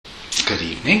Good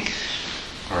evening,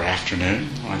 or afternoon.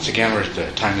 Once again, we're at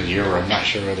the time of the year where I'm not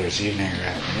sure whether it's evening or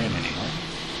afternoon anymore.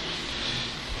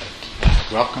 But,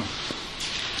 welcome.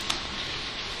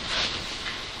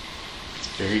 It's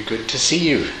very good to see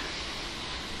you.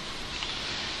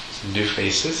 Some new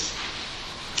faces.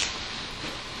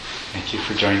 Thank you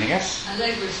for joining us.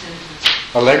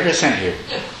 Allegra sent you.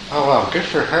 Oh, well, good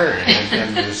for her.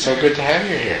 And it's so good to have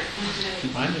you here.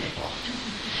 Wonderful.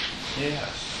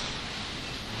 Yes.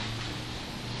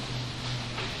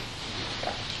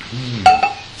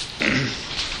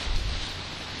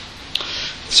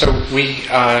 So we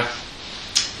have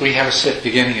a sit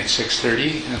beginning at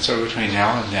 6:30, and so between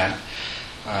now and then,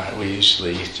 we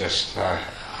usually just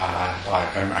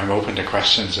I'm open to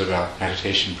questions about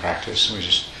meditation practice, and we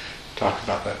just talk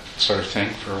about that sort of thing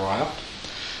for a while.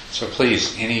 So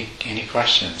please, any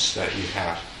questions that you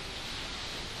have,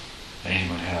 that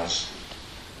anyone has.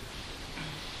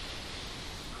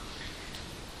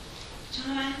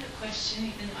 John, I have a question,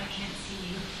 even though I can't see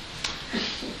you.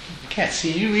 I can't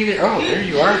see you either. Oh, there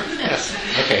you are. Yes.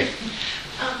 Okay.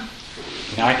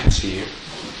 Now I can see you.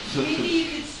 Maybe you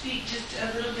could speak just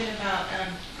a little bit about,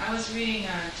 I was reading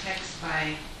a text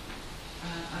by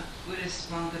a Buddhist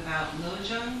monk about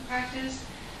Lojong practice,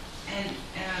 and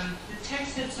the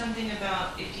text said something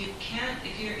about if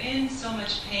you're in so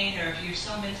much pain, or if you're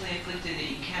so mentally afflicted that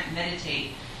you can't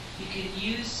meditate, you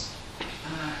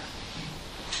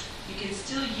can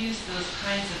still use those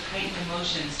kinds of heightened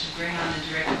emotions to bring on the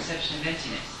direct perception of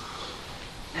emptiness.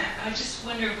 And I just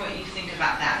wonder what you think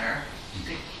about that, or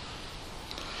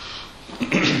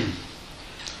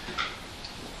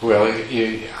Well,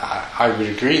 I would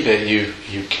agree that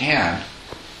you can,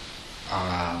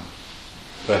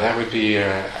 but that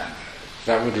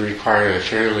would require a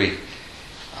fairly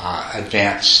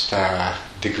advanced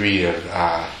degree of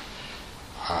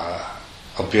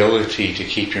ability to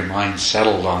keep your mind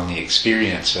settled on the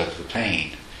experience of the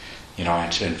pain,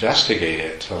 and to investigate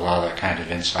it, to allow that kind of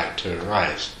insight to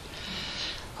arise.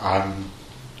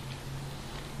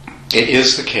 It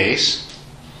is the case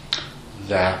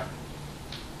that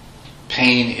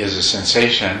pain is a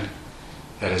sensation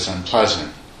that is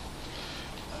unpleasant,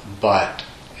 but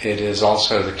it is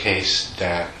also the case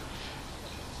that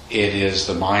it is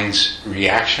the mind's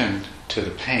reaction to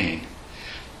the pain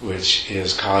which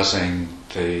is causing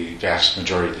the vast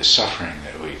majority of the suffering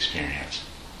that we experience.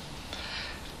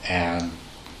 And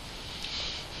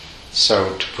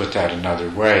so, to put that another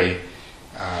way,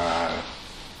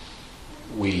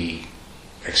 we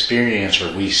experience,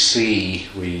 or we see,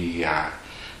 we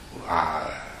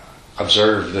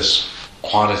observe this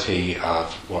quantity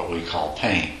of what we call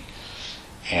pain.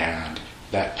 And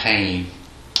that pain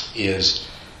is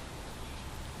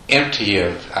empty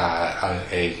of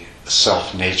a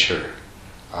self-nature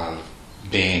of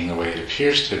being the way it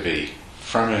appears to be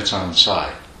from its own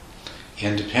side,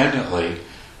 independently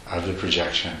of the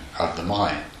projection of the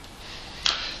mind.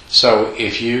 So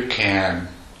if you can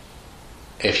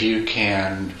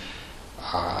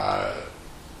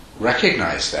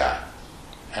recognize that,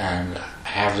 and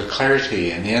have the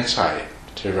clarity and the insight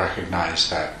to recognize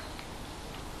that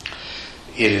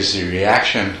it is the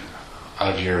reaction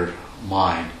of your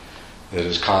mind that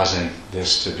is causing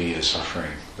this to be the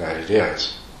suffering that it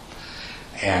is,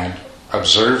 and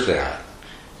observe that,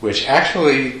 which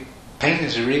actually, pain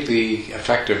is a really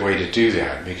effective way to do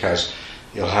that, because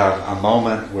you'll have a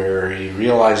moment where you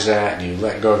realize that and you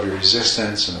let go of your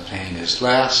resistance and the pain is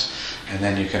less, and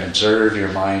then you can observe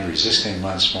your mind resisting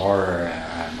once more,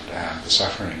 and the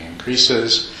suffering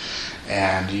increases,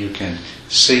 and you can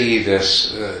see you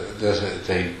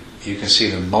can see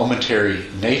the momentary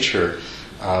nature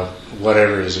of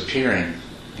whatever is appearing,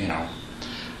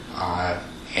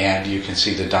 and you can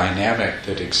see the dynamic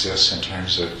that exists in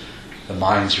terms of the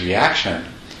mind's reaction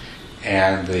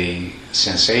and the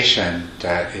sensation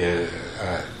that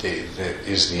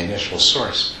is the initial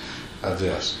source of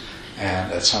this.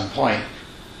 And at some point,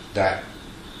 that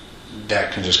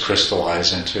can just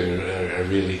crystallize into a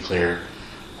really clear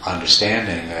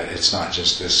understanding that it's not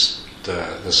just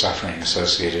the suffering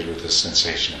associated with the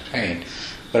sensation of pain,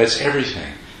 but it's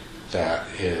everything that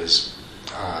is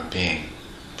being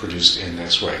produced in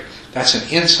this way. That's an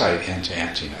insight into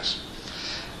emptiness.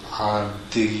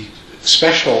 The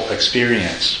special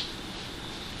experience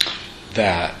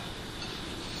that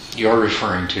you're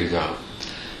referring to, though,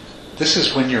 this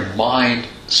is when your mind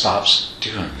stops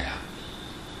doing that.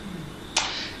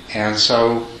 And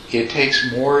so it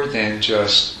takes more than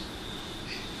just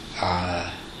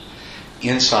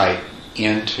insight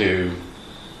into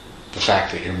the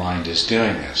fact that your mind is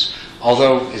doing this.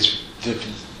 Although it's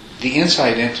the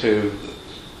insight into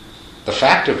the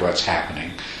fact of what's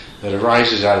happening that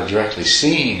arises out of directly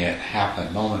seeing it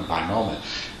happen moment by moment,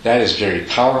 that is very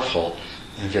powerful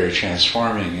and very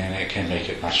transforming, and it can make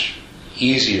it much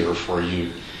easier for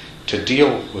you to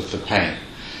deal with the pain.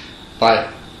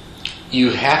 But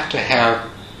you have to have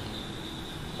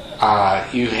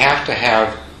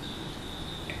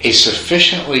a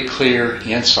sufficiently clear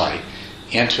insight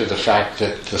into the fact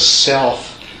that the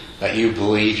self that you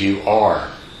believe you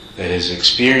are, that is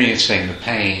experiencing the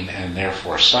pain and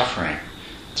therefore suffering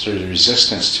through the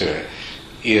resistance to it,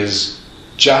 is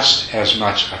just as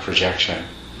much a projection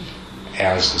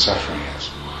as the suffering is.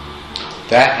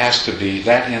 That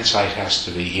insight has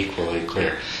to be equally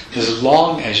clear. As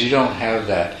long as you don't have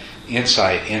that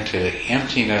insight into the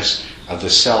emptiness of the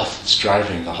self that's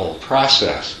driving the whole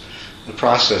process, the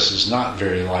process is not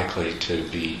very likely to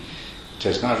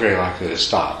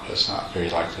stop. It's not very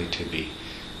likely to be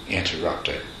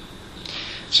interrupted.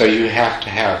 So you have to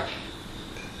have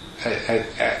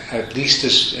at least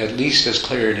as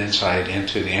clear an insight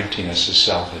into the emptiness of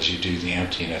self as you do the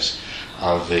emptiness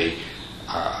of the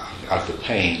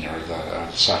pain or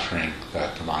the suffering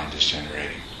that the mind is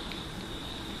generating.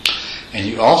 And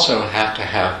you also have to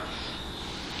have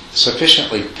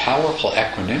sufficiently powerful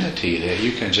equanimity that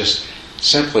you can just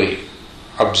simply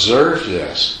observe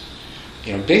this.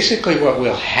 Basically what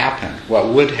would happen,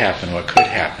 what could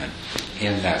happen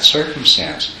in that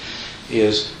circumstance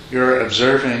is you're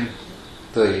observing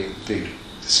the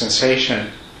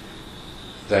sensation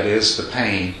that is the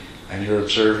pain, and you're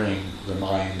observing the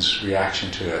mind's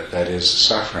reaction to it, that is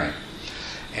suffering.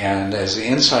 And as the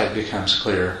insight becomes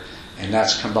clear, and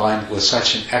that's combined with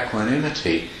such an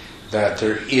equanimity that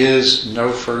there is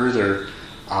no further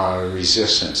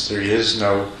resistance, there is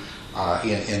no,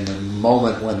 in the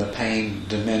moment when the pain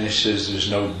diminishes, there's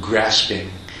no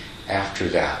grasping after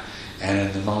that. And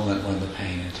in the moment when the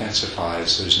pain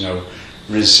intensifies, there's no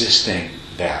resisting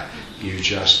that. You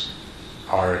just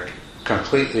are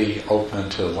completely open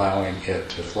to allowing it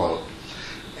to flow.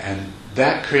 And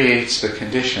that creates the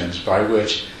conditions by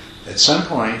which, at some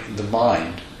point, the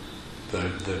mind,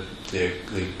 the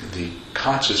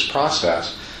conscious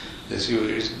process,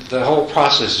 the whole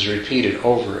process is repeated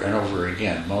over and over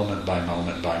again, moment by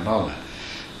moment by moment.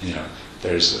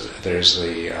 There's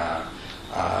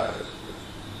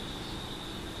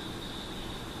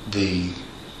the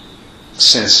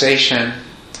sensation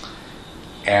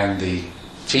and the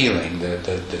feeling, the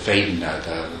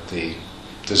vedana, the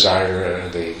desire,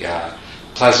 the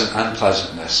pleasant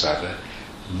unpleasantness of it,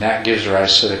 and that gives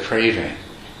rise to the craving,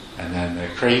 and then the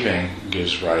craving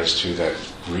gives rise to that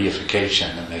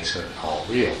reification that makes it all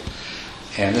real.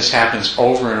 And this happens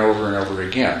over and over and over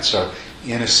again. So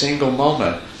in a single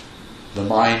moment, the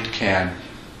mind can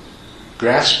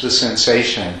grasp the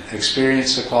sensation,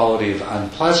 experience the quality of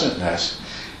unpleasantness,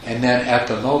 and then at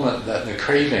the moment that the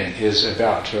craving is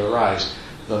about to arise,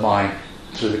 the mind,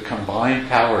 through the combined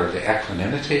power of the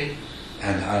equanimity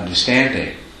and the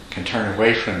understanding, can turn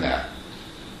away from that.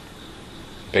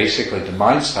 Basically, the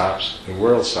mind stops, the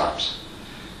world stops,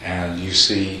 and you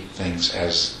see things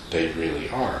as they really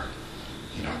are.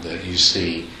 That you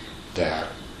see that,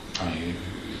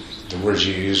 the words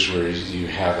you use where you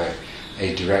have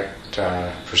a direct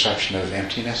perception of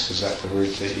emptiness, is that the word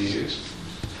that you use?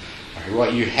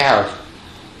 What you have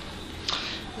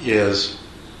is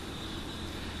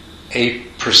a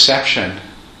perception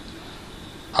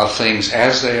of things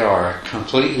as they are,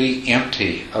 completely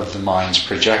empty of the mind's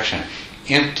projection.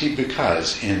 Empty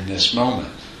because in this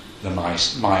moment the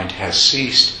mind has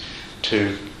ceased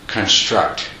to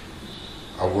construct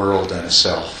a world and a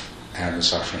self and the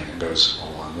suffering that goes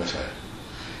along with it.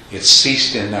 It's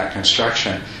ceased in that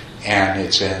construction, and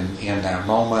it's in that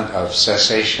moment of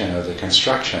cessation of the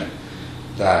construction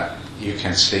that you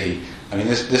can see.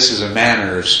 This is a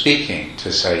manner of speaking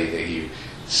to say that you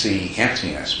see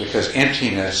emptiness, because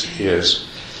emptiness is,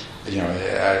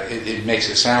 it makes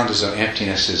it sound as though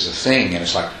emptiness is a thing, and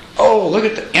it's like, oh, look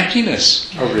at the emptiness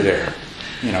over there,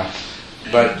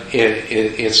 But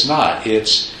it's not.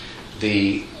 It's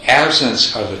the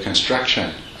absence of the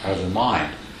construction of the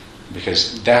mind,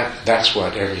 because that's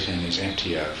what everything is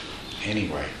empty of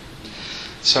anyway.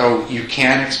 So you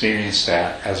can experience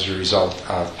that as a result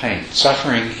of pain.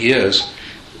 Suffering is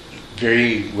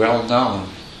very well known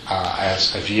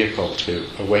as a vehicle to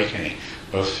awakening.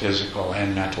 Both physical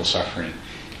and mental suffering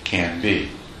can be.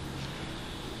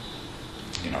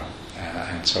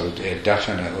 And so it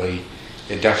definitely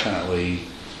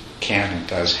can and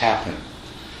does happen.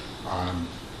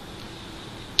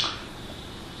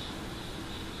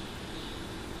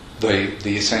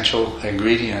 The essential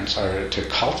ingredients to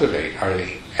cultivate are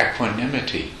the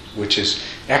equanimity, which is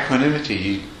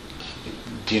equanimity.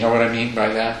 Do you know what I mean by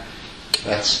that?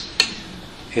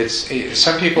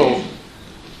 Some people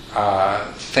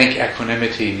think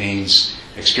equanimity means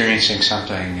experiencing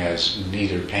something as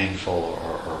neither painful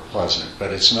or pleasant,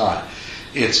 but it's not.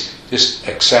 It's just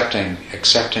accepting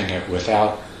it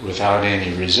without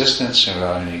any resistance and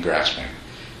without any grasping.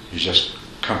 You're just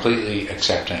completely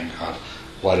accepting of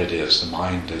what it is. The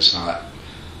mind does not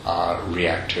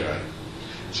react to it.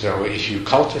 So if you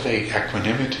cultivate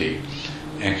equanimity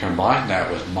and combine that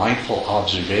with mindful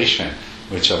observation,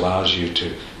 which allows you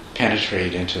to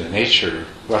penetrate into the nature of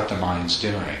what the mind's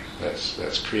doing,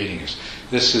 that's creating this.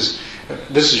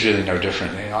 This is really no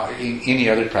different than any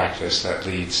other practice that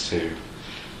leads to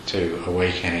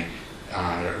awakening.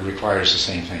 Requires the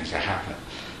same things to happen.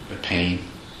 But pain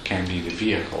can be the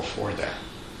vehicle for that.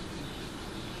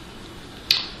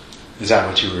 Is that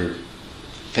what you were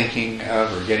thinking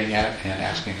of or getting at and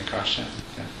asking a question?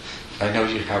 Yeah. I know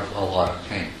you have a lot of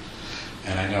pain.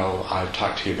 And I know I've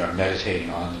talked to you about meditating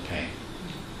on the pain.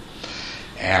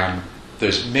 And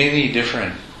there's many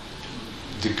different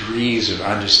degrees of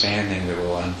understanding that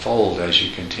will unfold as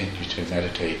you continue to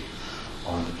meditate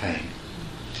on the pain.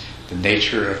 The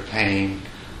nature of pain,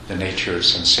 the nature of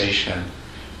sensation,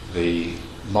 the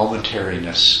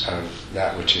momentariness of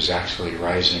that which is actually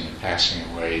rising and passing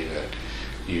away that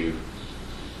you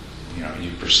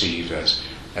perceive as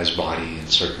body and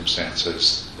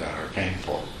circumstances that are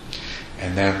painful.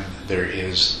 And then there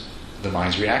is the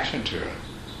mind's reaction to it.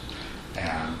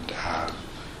 And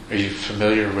are you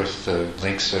familiar with the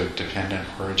links of dependent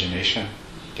origination?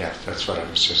 Yeah, that's what I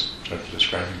was just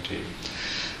describing to you.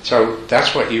 So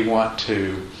that's what you want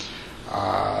to.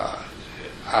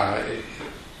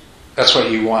 That's what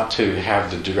you want to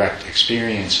have the direct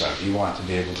experience of. You want to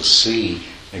be able to see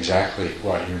exactly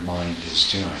what your mind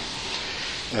is doing.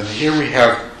 And here we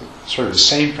have sort of the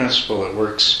same principle that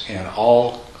works in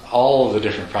all of the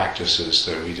different practices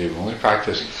that we do. When we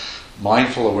practice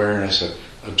mindful awareness of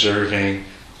observing,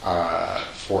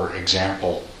 for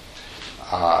example,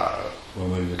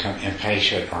 when we become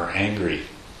impatient or angry,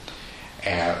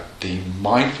 the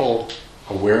mindful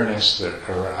awareness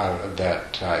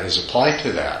that is applied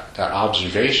to that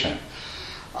observation,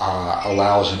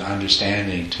 allows an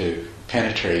understanding to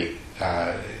penetrate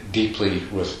deeply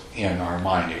within our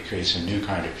mind. It creates a new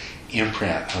kind of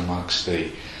imprint amongst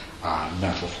the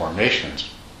mental formations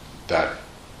that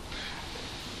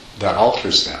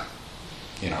alters them.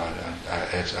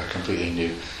 It's a completely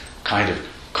new kind of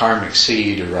karmic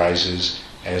seed arises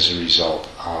as a result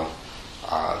of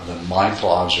the mindful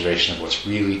observation of what's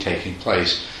really taking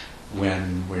place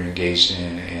when we're engaged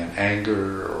in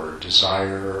anger or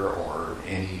desire or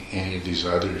any of these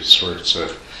other sorts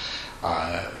of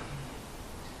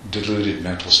deluded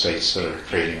mental states that are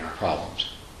creating our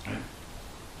problems. Right?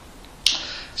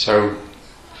 So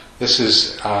this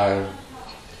is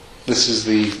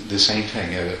the same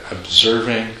thing,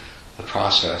 observing the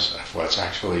process of what's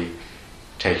actually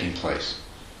taking place,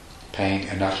 paying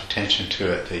enough attention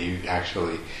to it that you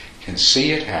actually can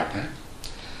see it happen,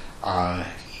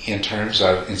 in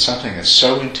something that's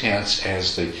so intense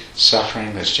as the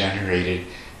suffering that's generated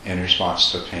in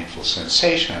response to a painful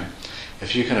sensation.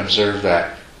 If you can observe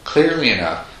that clearly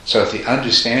enough so that the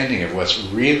understanding of what's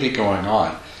really going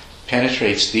on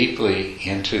penetrates deeply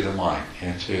into the mind,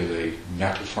 into the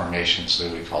mental formations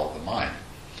that we call the mind,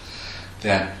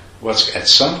 then at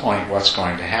some point what's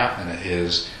going to happen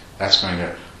is that's going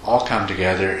to all come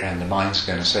together and the mind's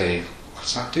going to say,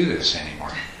 let's not do this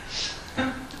anymore.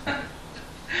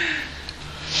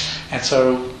 And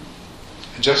so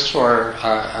just for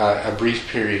a brief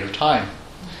period of time,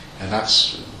 and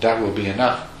that will be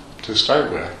enough to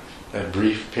start with, that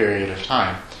brief period of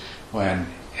time when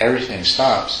everything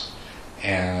stops,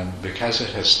 and because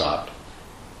it has stopped,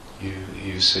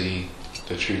 you see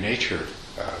the true nature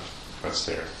of what's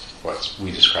there, what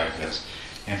we describe as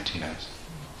emptiness,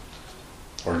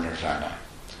 or nirvana,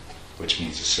 which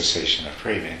means a cessation of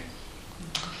craving.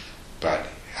 But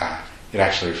it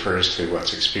actually refers to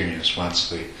what's experienced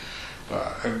once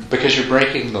because you're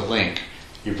breaking the link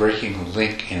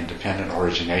in dependent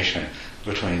origination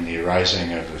between the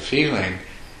arising of the feeling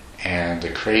and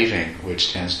the craving,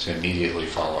 which tends to immediately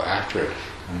follow after it.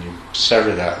 When you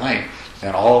sever that link,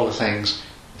 then all the things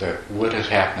that would have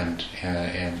happened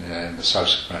in the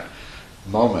subsequent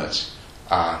moments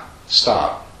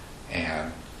stop,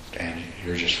 and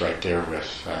you're just right there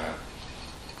with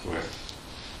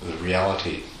the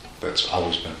reality that's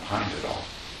always been behind it all.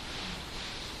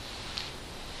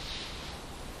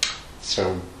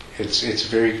 So it's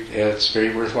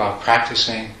very worthwhile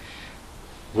practicing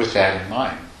with that in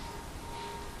mind.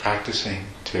 Practicing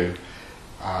to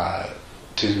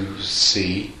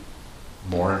see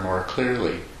more and more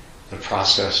clearly the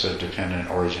process of dependent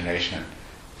origination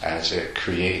as it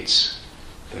creates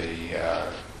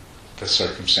the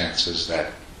circumstances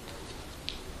that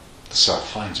the self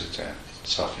finds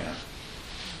itself in.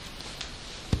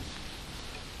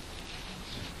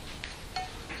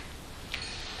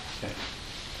 Okay.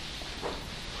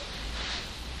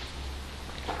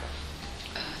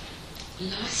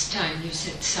 Last time you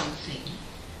said something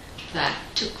that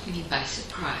took me by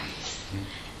surprise,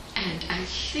 and I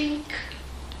think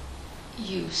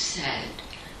you said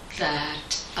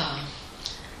that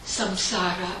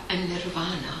samsara and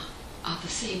nirvana are the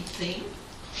same thing.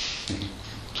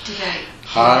 Did I hear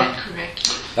that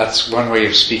correctly? That's one way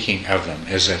of speaking of them,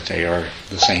 is that they are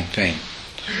the same thing.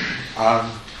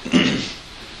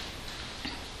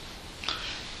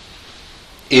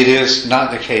 It is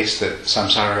not the case that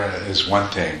samsara is one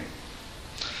thing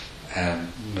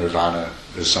and nirvana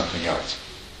is something else.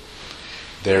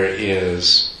 There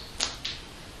is,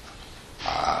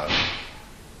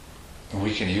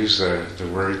 we can use the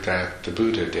word that the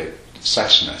Buddha did,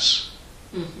 suchness.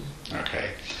 Mm-hmm.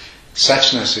 Okay.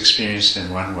 Suchness experienced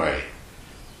in one way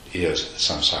is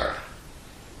samsara.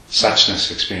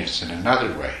 Suchness experienced in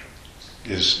another way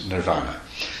is nirvana.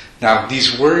 Now,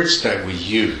 these words that we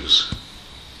use,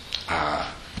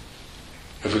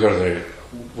 if we go to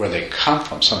where they come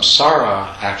from,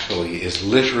 samsara actually is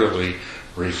literally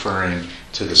referring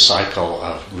to the cycle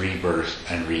of rebirth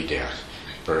and redeath,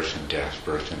 birth and death,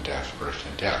 birth and death, birth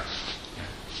and death.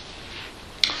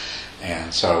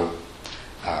 And so,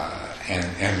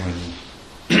 and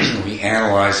when we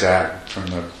analyze that from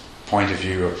the point of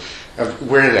view of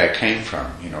where that came from,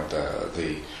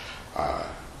 the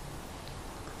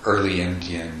early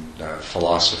Indian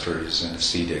philosophers and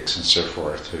ascetics and so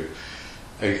forth who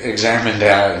examined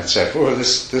that and said, "Oh,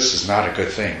 this is not a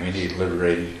good thing. We need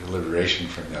liberation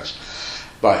from this."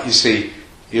 But you see,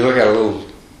 you look at it a little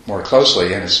more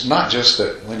closely, and it's not just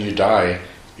that when you die,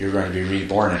 you're going to be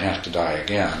reborn and have to die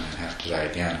again, and have to die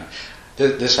again.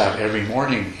 This happens every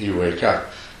morning. You wake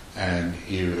up and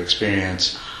you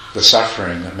experience the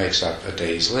suffering that makes up a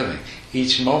day's living.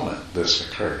 Each moment this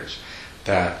occurs.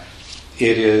 That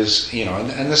it is,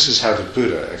 and this is how the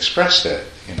Buddha expressed it,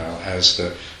 as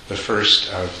the first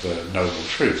of the Noble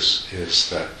Truths,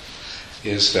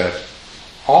 is that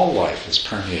all life is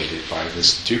permeated by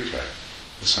this dukkha,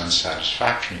 this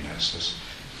unsatisfactoriness,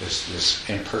 this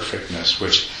imperfectness,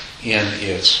 which in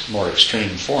its more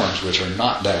extreme forms, which are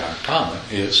not that uncommon,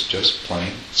 is just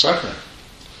plain suffering.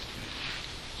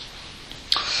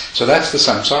 So that's the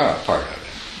samsara part of it.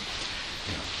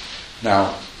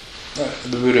 Now,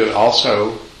 the Buddha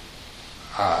also,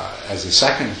 as the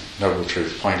second Noble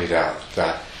Truth, pointed out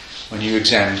that when you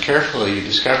examine carefully, you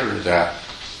discover that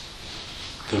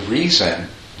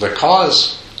the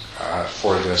cause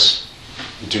for this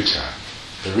dukkha,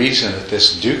 the reason that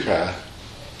this dukkha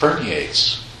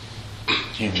permeates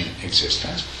human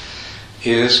existence,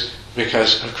 is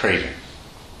because of craving,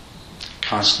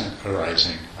 constant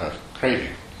arising of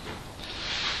craving.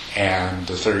 And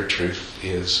the third truth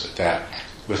is that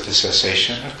with the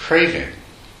cessation of craving,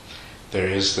 there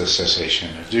is the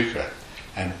cessation of dukkha.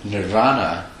 And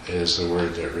nirvana is the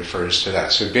word that refers to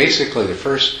that. So basically the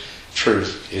first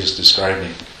truth is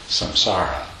describing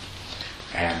samsara,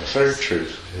 and the third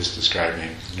truth is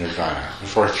describing nirvana. The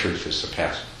fourth truth is the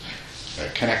path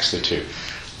that connects the two.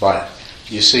 But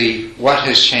you see, what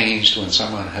has changed when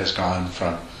someone has gone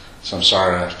from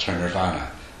samsara to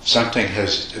nirvana?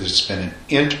 There's been an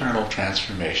internal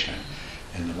transformation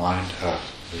in the mind of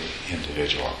the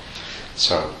individual.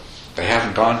 So they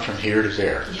haven't gone from here to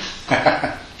there.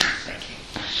 Yeah. Thank you.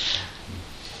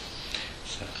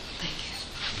 So, thank you.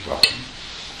 You're welcome.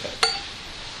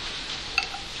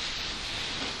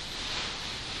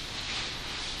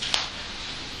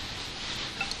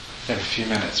 We have a few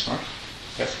minutes more.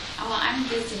 Yes? Oh, well, I'm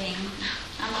visiting.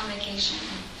 I'm on vacation.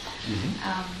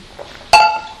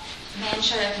 A man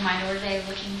showed up at my door today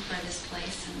looking for this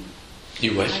place, and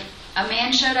You what? a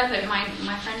man showed up at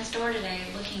my friend's door today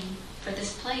looking for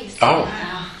this place. Oh.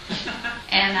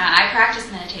 And I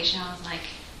practiced meditation. I was like,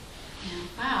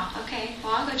 wow, okay,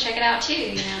 well, I'll go check it out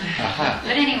too, Uh-huh.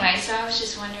 But anyway, so I was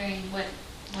just wondering what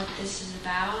this is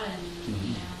about,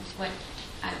 and what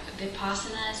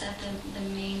Vipassana, is that the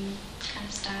main kind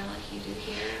of style like you do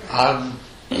here?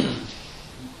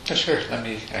 Sure, let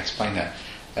me explain that.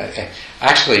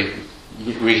 Actually,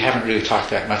 we haven't really talked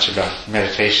that much about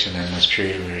meditation in this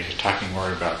period. We're talking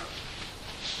more about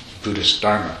Buddhist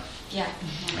Dharma. Yeah.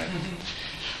 Right?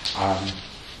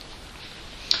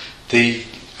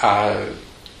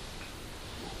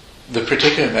 The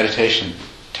particular meditation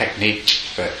technique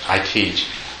that I teach,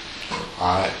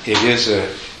 it is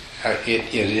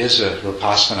it is a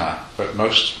vipassana, but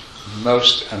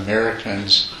most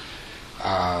Americans,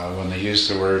 when they use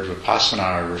the word vipassana,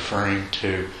 are referring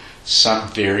to some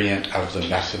variant of the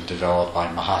method developed by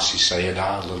Mahasi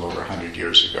Sayadaw a little over 100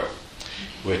 years ago,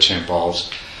 which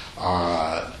involves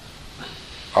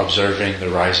observing the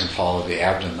rise and fall of the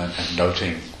abdomen and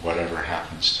noting whatever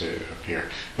happens to appear,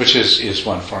 which is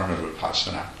one form of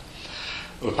vipassana.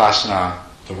 Vipassana,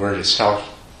 the word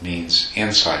itself, means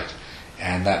insight,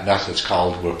 and that method's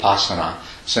called vipassana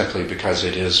simply because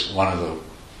it is one of the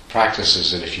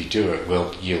practices that if you do it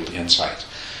will yield insight.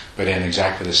 But in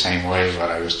exactly the same way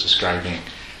what I was describing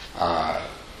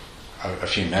a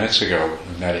few minutes ago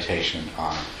in meditation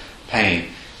on pain,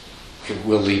 it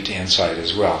will lead to insight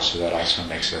as well, so that also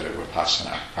makes it a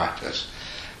vipassana practice.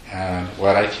 And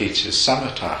what I teach is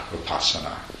samatha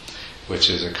vipassana, which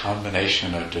is a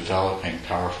combination of developing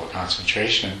powerful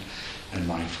concentration and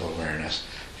mindful awareness,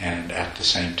 and at the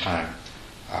same time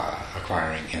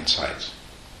acquiring insights.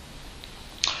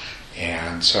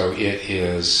 And so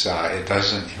it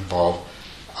doesn't involve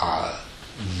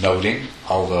noting,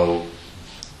 although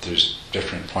there's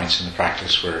different points in the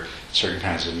practice where certain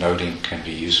kinds of noting can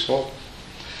be useful,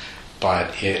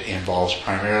 but it involves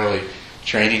primarily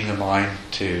training the mind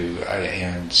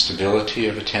in stability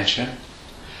of attention,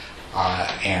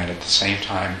 and at the same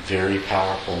time very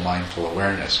powerful mindful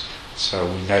awareness. So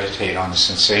we meditate on the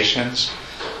sensations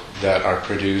that are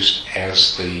produced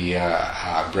as the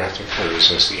breath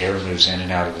occurs, as the air moves in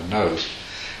and out of the nose,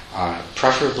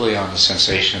 preferably on the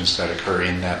sensations that occur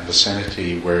in that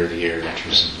vicinity where the air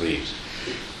enters and leaves.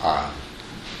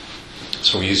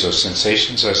 So we use those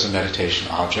sensations as the meditation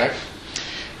object,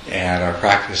 and our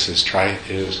practice is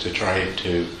to try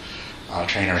to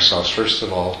train ourselves, first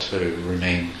of all, to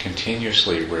remain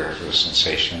continuously aware of those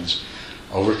sensations,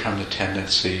 overcome the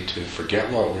tendency to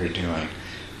forget what we're doing,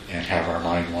 and have our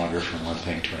mind wander from one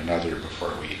thing to another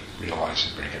before we realize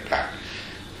and bring it back.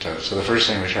 So the first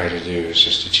thing we try to do is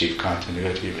just achieve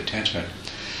continuity of attention.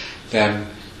 Then,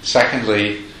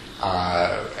 secondly,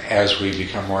 as we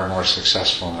become more and more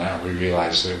successful in that, we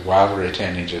realize that while we're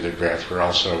attending to the breath, we're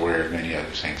also aware of many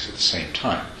other things at the same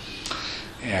time.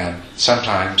 And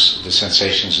sometimes the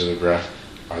sensations of the breath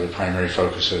are the primary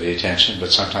focus of the attention, but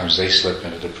sometimes they slip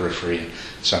into the periphery and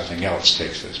something else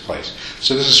takes its place.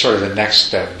 So this is sort of the next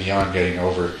step beyond getting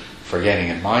over forgetting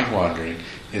and mind wandering,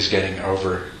 is getting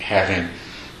over having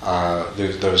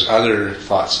those other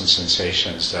thoughts and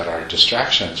sensations that are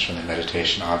distractions from the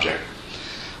meditation object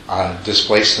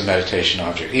displace the meditation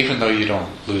object, even though you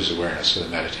don't lose awareness of the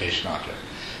meditation object.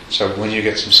 So when you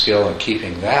get some skill in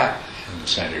keeping that in the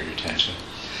center of your attention,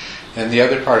 then the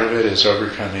other part of it is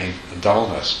overcoming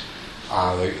dullness.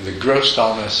 The gross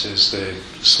dullness is the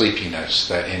sleepiness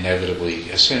that inevitably,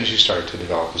 as soon as you start to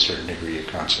develop a certain degree of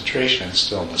concentration and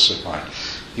stillness of mind,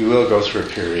 you will go through a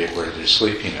period where there's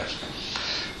sleepiness.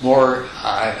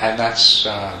 And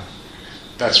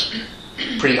that's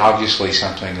pretty obviously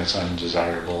something that's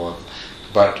undesirable,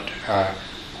 but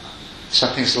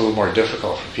something's a little more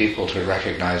difficult for people to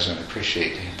recognize and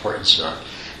appreciate the importance of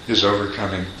is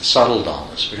overcoming subtle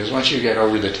dullness. Because once you get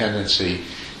over the tendency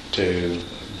to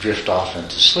drift off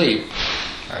into sleep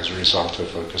as a result of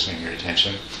focusing your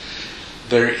attention,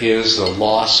 there is the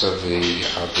loss of the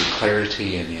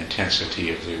clarity and the intensity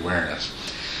of the awareness.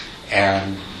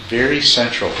 And very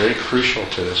central, very crucial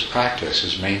to this practice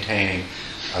is maintaining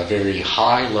a very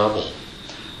high level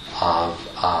of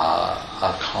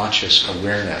conscious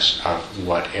awareness of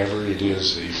whatever it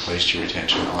is that you placed your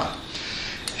attention on.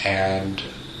 And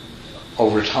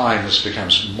over time, this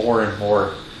becomes more and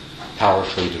more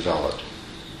powerfully developed.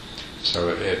 So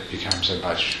it becomes a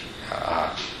much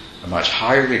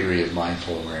higher degree of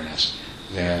mindful awareness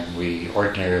than we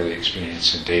ordinarily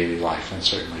experience in daily life, and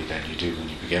certainly than you do when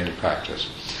you begin to practice.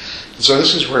 And so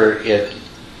this is where it,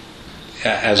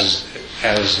 as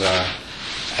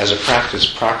a practice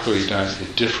properly done,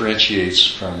 it differentiates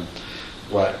from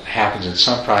what happens in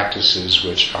some practices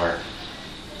which are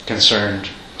concerned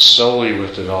solely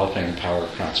with developing the power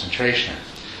of concentration.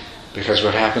 Because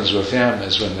what happens with them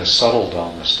is when this subtle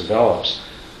dullness develops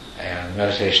and the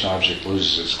meditation object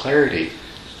loses its clarity,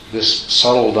 this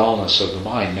subtle dullness of the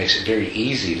mind makes it very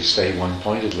easy to stay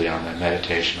one-pointedly on the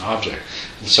meditation object.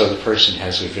 And so the person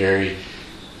has a very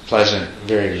pleasant,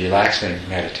 very relaxing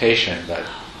meditation, but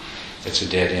it's a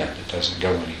dead end. It doesn't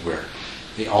go anywhere.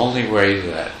 The only way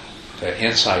that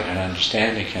insight and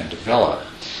understanding can develop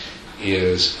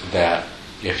is that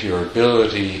if your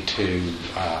ability to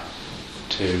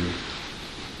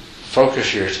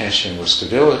focus your attention with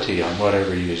stability on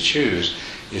whatever you choose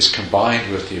is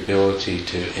combined with the ability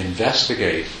to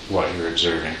investigate what you're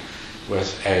observing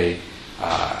with a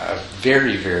a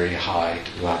very, very high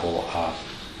level of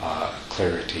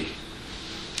clarity.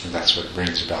 And that's what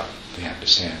brings about the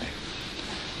understanding.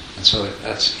 And so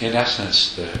that's, in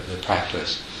essence, the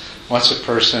practice. Once a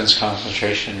person's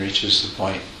concentration reaches the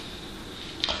point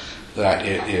that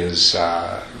it is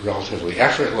relatively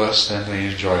effortless, then they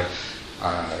enjoy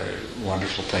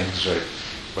wonderful things like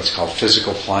what's called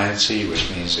physical pliancy, which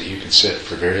means that you can sit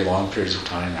for very long periods of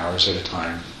time, hours at a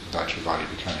time, without your body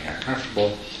becoming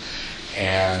uncomfortable,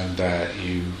 and that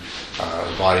the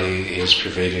body is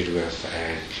pervaded with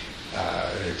a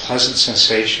very pleasant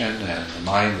sensation, and the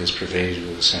mind is pervaded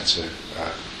with a sense of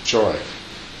joy.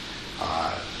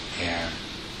 And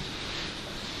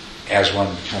as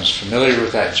one becomes familiar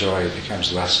with that joy, it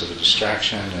becomes less of a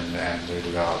distraction, and there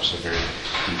develops a very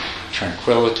deep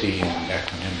tranquility and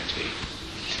equanimity.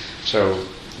 So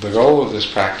the goal of this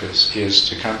practice is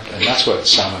to come, and that's what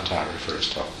samatha refers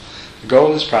to. The goal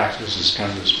of this practice is to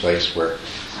come to this place where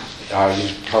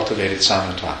you've cultivated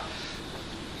samatha.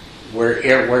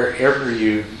 Wherever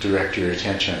you direct your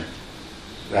attention,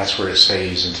 that's where it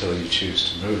stays until you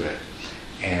choose to move it.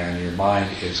 And your mind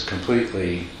is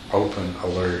completely open,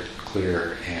 alert,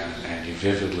 clear, and you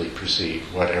vividly perceive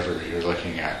whatever you're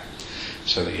looking at,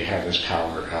 so that you have this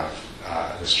power of,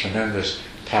 this tremendous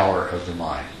power of the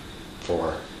mind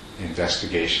for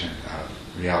investigation of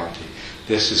reality.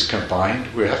 This is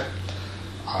combined with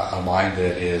a mind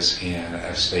that is in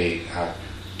a state of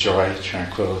joy,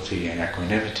 tranquility, and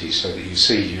equanimity, so that you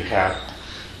see you have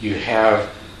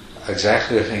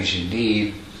exactly the things you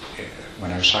need.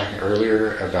 When I was talking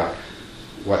earlier about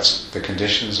what's the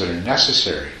conditions that are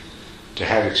necessary to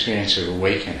have experience of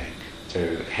awakening,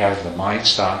 to have the mind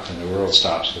stop and the world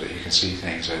stop so that you can see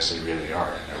things as they really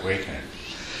are in awakening.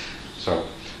 So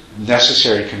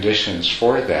necessary conditions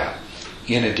for that,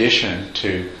 in addition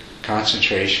to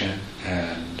concentration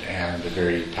and a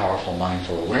very powerful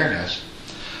mindful awareness,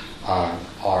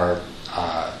 are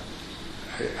a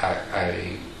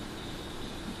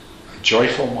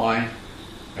joyful mind,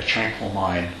 a tranquil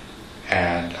mind,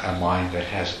 and a mind that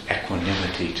has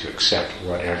equanimity to accept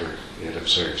whatever it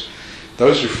observes.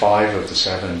 Those are 5 of the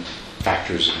 7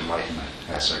 factors of enlightenment,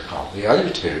 as they're called. The other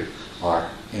 2 are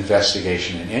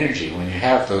investigation and energy. When you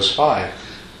have those 5,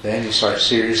 then you start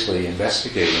seriously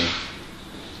investigating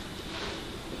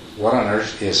what on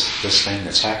earth is this thing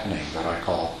that's happening that I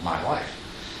call my life.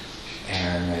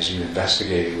 And as you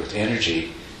investigate it with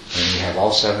energy, then you have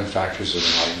all 7 factors of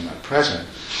enlightenment present,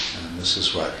 and this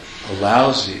is what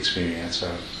allows the experience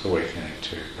of awakening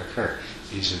to occur.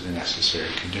 These are the necessary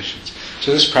conditions.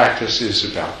 So this practice is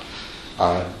about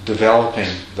developing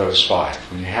those 5.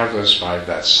 When you have those 5,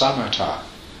 that's samatha.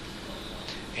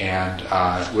 And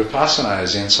vipassana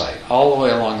is insight. All the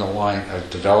way along the line of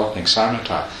developing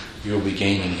samatha, you will be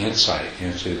gaining insight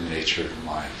into the nature of the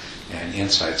mind, and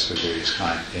insights of various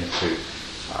kinds into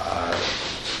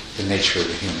the nature of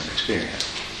the human experience.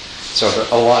 So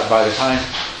a lot, by the time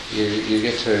you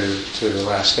get to the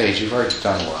last stage, you've already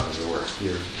done a lot of the work.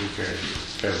 You're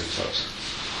fairly close.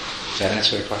 Does that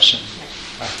answer the question?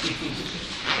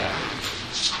 Yeah.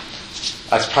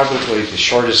 That's probably the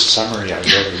shortest summary I've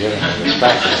ever given of this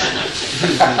practice.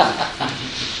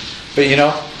 But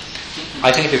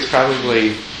I think it's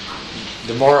probably,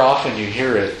 the more often you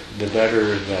hear it, the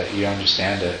better that you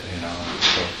understand it,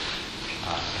 So I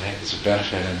think it's a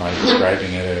benefit in my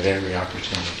describing it at every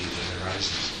opportunity that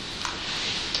arises.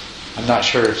 I'm not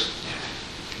sure if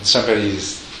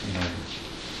somebody's,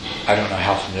 I don't know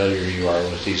how familiar you are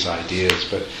with these ideas,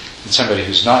 but somebody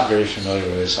who's not very familiar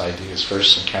with these ideas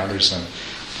first encounters them,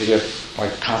 they get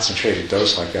like a concentrated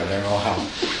dose like that. I don't know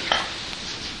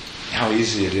how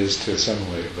easy it is to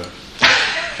assimilate, but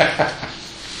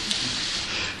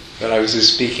but I was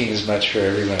just speaking as much for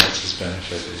everyone else's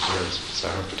benefit as yours, so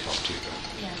I hope it helped you.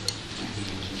 Yes.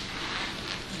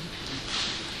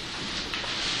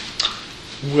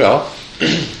 Well,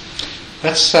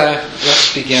 let's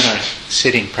begin our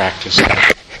sitting practice.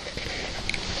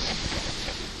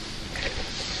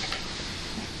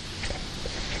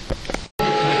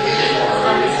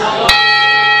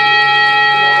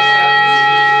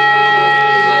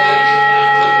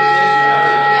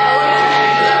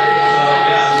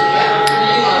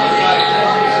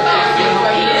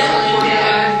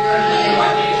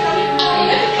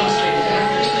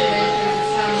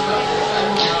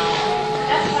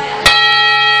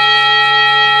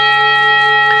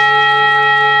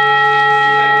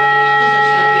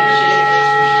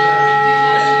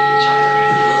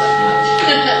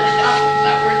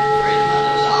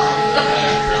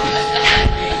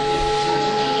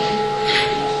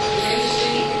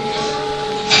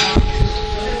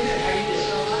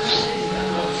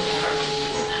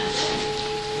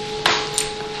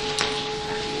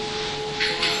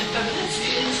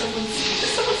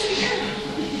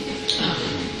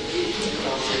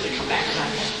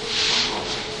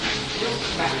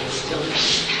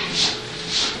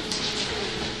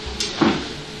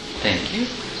 Thank you.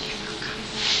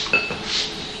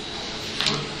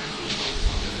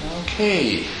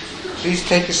 Okay, please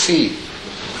take a seat.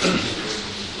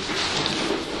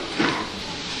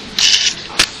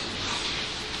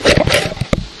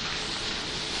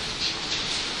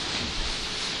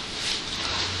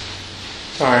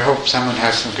 So I hope someone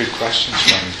has some good questions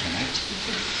for me tonight.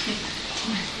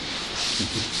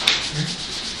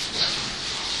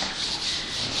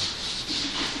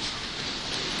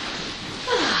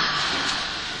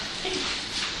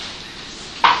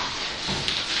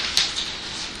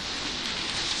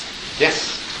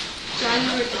 Yes? John,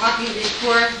 you were talking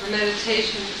before the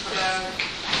meditation about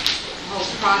the whole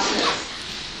process.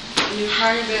 And you were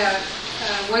talking about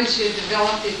once you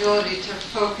develop the ability to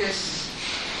focus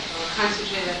or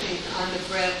concentrate, I think, on the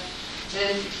breath,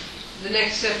 then the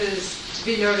next step is to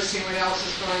be noticing what else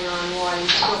is going on while you're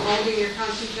still holding your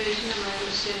concentration. Am I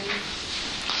understanding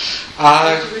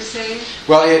what you were saying?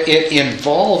 Well, it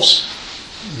involves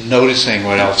noticing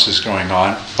what else is going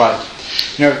on, but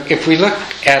if we look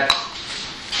at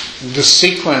the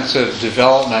sequence of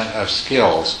development of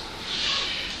skills,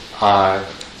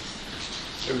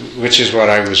 which is what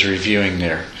I was reviewing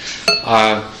there.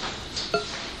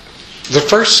 The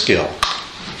first skill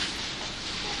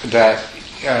that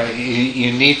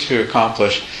you need to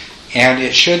accomplish, and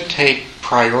it should take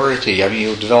priority. I mean,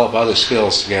 you'll develop other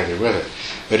skills together with it,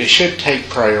 but it should take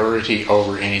priority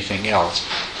over anything else,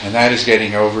 and that is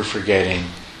getting over forgetting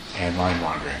and mind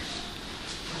wandering.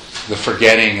 The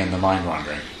forgetting and the mind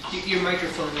wandering. Your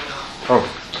microphone went off. Oh.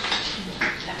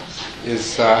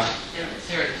 Is, there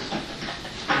it is.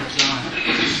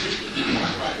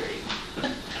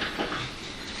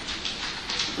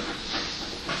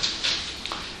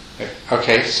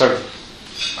 Okay, so,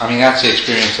 I mean, that's the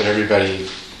experience that everybody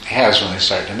has when they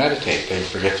start to meditate. They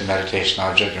forget the meditation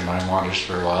object, their mind wanders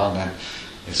for a while, and then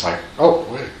it's like, oh,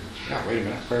 wait a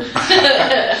minute, what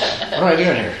am I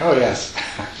doing here? Oh, yes.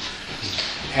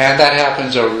 And that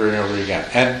happens over and over again.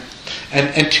 And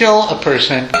until a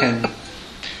person can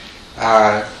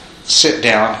sit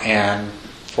down and,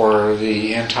 for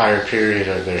the entire period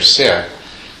of their sit,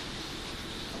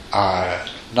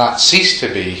 not cease to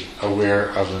be aware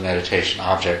of the meditation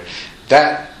object,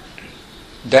 that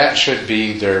should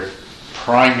be their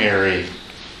primary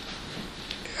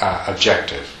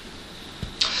objective.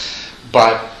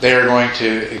 But they are going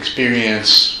to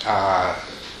experience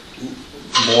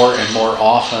more and more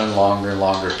often, longer and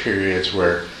longer periods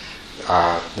where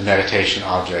the meditation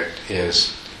object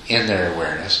is in their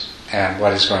awareness. And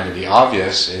what is going to be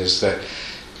obvious is that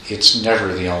it's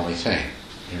never the only thing.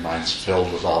 Your mind's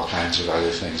filled with all kinds of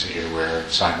other things that you're aware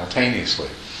of simultaneously.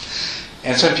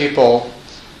 And some people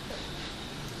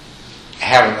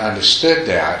haven't understood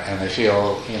that, and they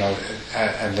feel,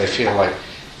 like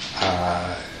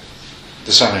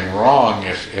there's something wrong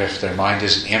if their mind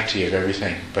isn't empty of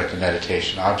everything but the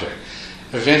meditation object.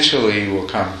 Eventually, we'll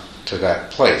come to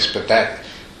that place,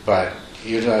 but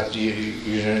you're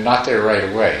not there right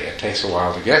away. It takes a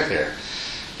while to get there,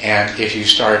 and if you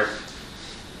start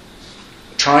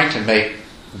trying to make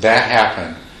that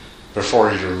happen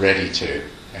before you're ready to,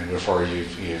 and before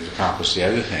you've accomplished the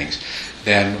other things,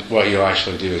 then what you'll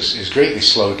actually do is greatly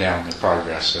slow down the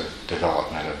progress of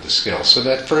development of the skill. So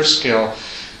that first skill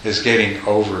is getting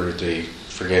over the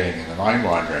forgetting and the mind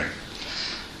wandering.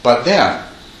 But then,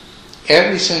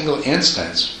 every single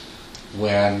instance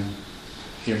when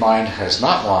your mind has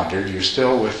not wandered, you're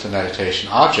still with the meditation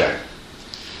object,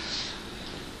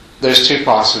 there's two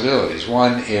possibilities.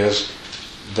 One is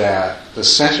that the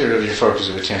center of your focus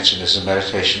of attention is the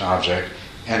meditation object,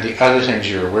 and the other things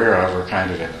you're aware of are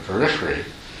kind of in the periphery.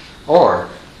 Or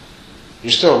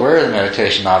you're still aware of the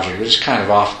meditation object, but it's kind of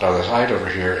off to the side over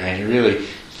here, and you're really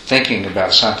thinking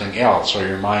about something else, or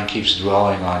your mind keeps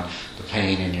dwelling on the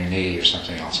pain in your knee or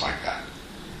something else like that.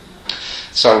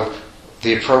 So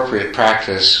the appropriate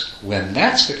practice when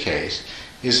that's the case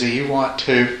is that you want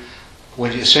to,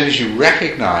 as soon as you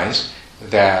recognize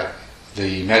that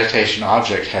the meditation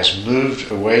object has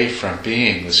moved away from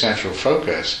being the central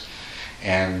focus,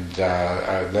 and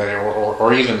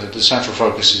or even that the central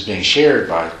focus is being shared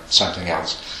by something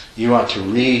else, you want to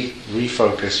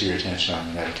refocus your attention on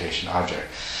the meditation object.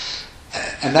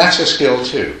 And that's a skill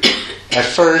too. At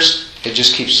first, it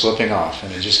just keeps slipping off,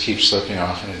 and it just keeps slipping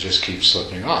off, and it just keeps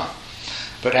slipping off.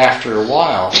 But after a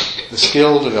while, the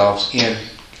skill develops in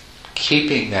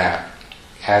keeping that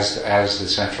as the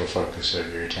central focus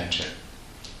of your attention.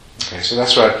 Okay, so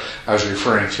that's what I was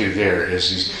referring to there, is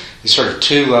these sort of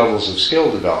two levels of skill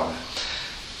development.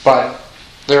 But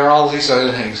there are all these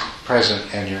other things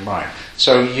present in your mind.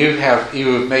 So you have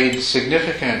made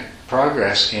significant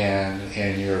progress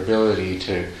in your ability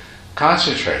to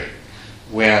concentrate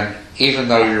when, even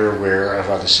though you're aware of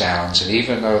other sounds, and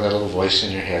even though that little voice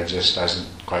in your head just doesn't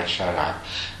quite shut up,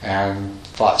 and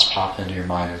thoughts pop into your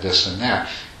mind of this and that,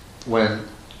 when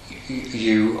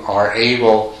you are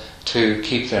able to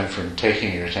keep them from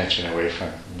taking your attention away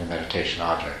from the meditation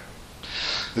object.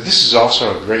 But this is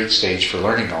also a great stage for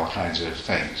learning all kinds of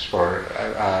things, for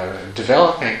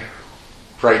developing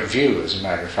right view, as a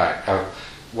matter of fact, of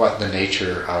what the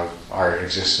nature of our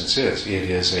existence is. It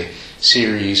is a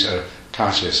series of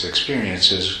conscious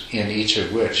experiences in each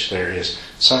of which there is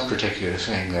some particular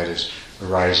thing that is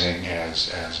arising as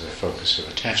a focus of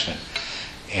attention.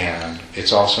 And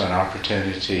it's also an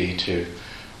opportunity to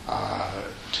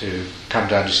come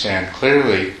to understand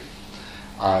clearly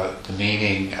the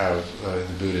meaning of the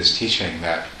Buddha's teaching,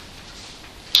 that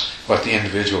what the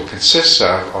individual consists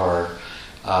of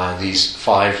are these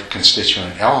 5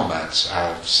 constituent elements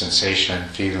of sensation,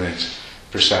 feelings,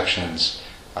 perceptions,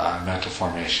 mental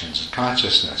formations, and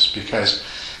consciousness. Because,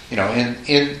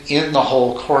 in the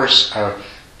whole course of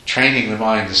training the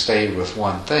mind to stay with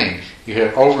one thing, you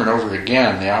have over and over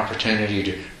again the opportunity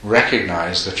to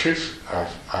recognize the truth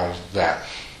of that.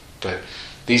 That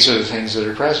these are the things that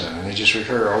are present, and they just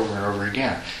recur over and over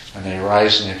again, and they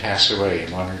arise and they pass away,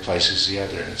 and one replaces the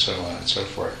other, and so on and so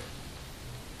forth.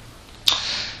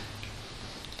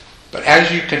 But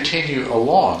as you continue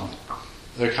along,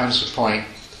 there comes a point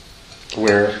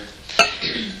where,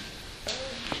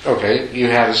 you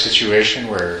have a situation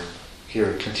where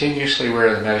you're continuously aware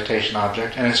of the meditation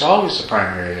object, and it's always the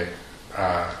primary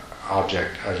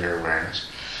object of your awareness.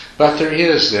 But there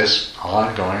is this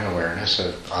ongoing awareness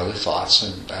of other thoughts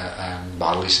and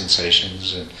bodily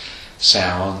sensations and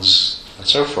sounds and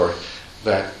so forth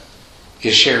that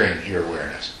is sharing your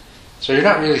awareness. So you're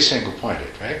not really single-pointed,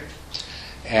 right?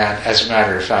 And as a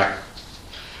matter of fact,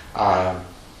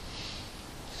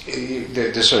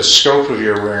 the sort of scope of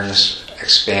your awareness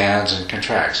expands and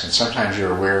contracts, and sometimes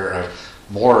you're aware of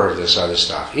more of this other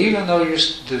stuff, even though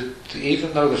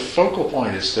the focal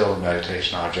point is still a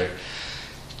meditation object.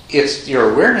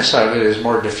 Your awareness of it is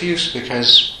more diffuse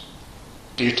because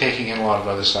you're taking in a lot of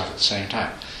other stuff at the same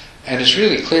time. And it's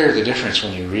really clear the difference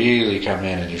when you really come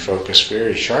in and you focus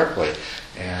very sharply,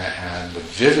 and the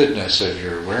vividness of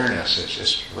your awareness is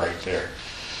just right there.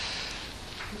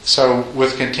 So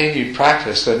with continued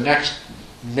practice, the next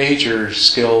major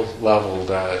skill level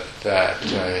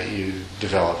that you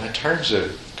develop in terms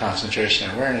of concentration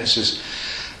and awareness is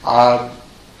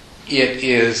it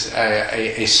is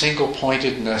a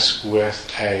single-pointedness with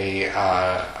a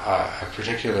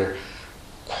particular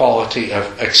quality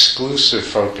of exclusive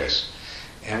focus.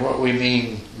 And what we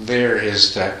mean there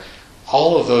is that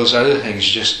all of those other things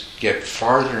just get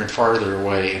farther and farther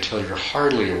away until you're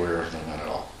hardly aware of them at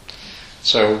all.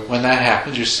 So when that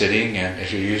happens, you're sitting, and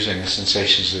if you're using the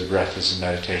sensations of the breath as a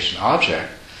meditation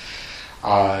object,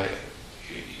 by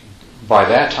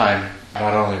that time,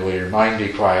 not only will your mind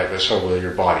be quiet, but so will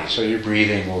your body. So your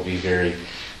breathing will be very,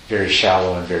 very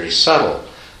shallow and very subtle,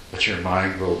 but your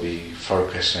mind will be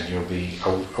focused, and you'll be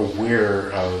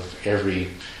aware of every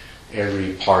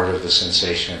part of the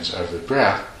sensations of the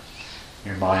breath,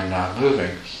 your mind not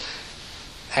moving.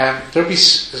 And there'll be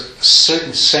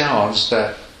certain sounds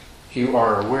that you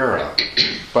are aware of,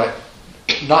 but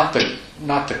not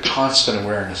the constant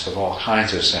awareness of all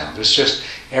kinds of sound. It's just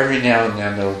every now and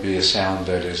then there will be a sound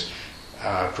that is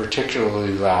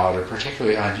particularly loud or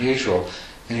particularly unusual,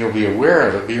 and you'll be aware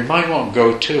of it, but your mind won't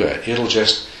go to it.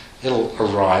 It'll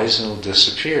arise and it'll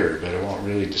disappear, but it won't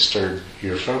really disturb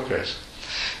your focus.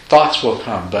 Thoughts will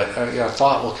come, but a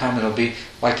thought will come and it'll be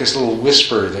like this little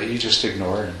whisper that you just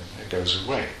ignore and it goes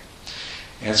away.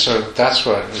 And so that's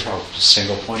what we call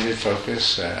single-pointed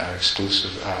focus,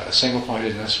 exclusive,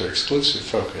 single-pointedness or exclusive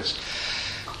focus.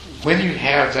 When you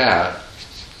have that,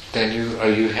 then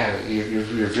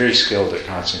you're very skilled at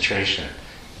concentration.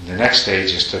 And the next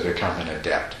stage is to become an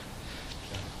adept.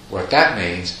 What that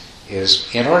means is,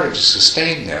 in order to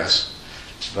sustain this,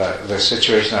 the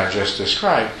situation I just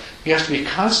described, you have to be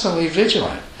constantly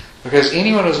vigilant. Because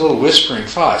anyone with little whispering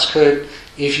thoughts could,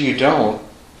 if you don't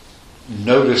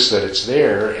notice that it's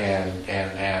there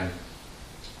and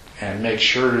make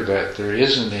sure that there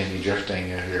isn't any drifting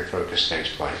if your focus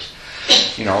takes place.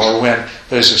 Or when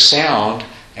there's a sound,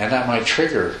 and that might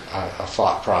trigger a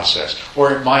thought process.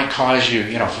 Or it might cause you,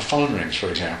 if a phone rings, for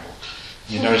example.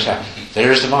 You notice how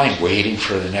there's the mind waiting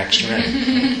for the next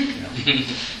ring.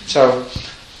 So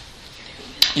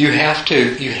you have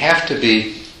to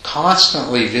be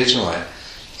constantly vigilant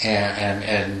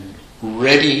and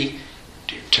ready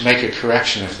to make a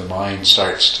correction if the mind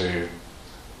starts to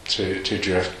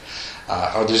drift.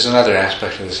 There's another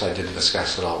aspect of this I didn't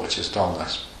discuss at all, which is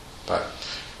dullness.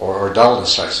 or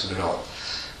dullness starts to develop.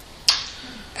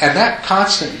 And that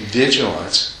constant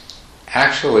vigilance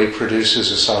actually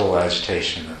produces a subtle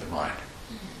agitation of the mind.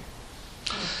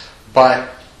 But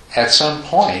at some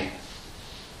point,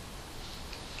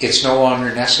 it's no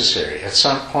longer necessary. At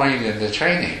some point in the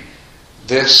training,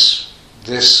 this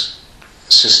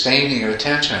sustaining of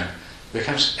attention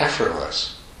becomes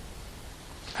effortless.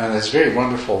 And it's very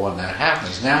wonderful when that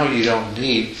happens. Now you don't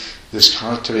need this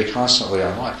to be constantly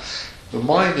online. The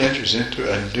mind enters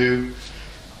into a new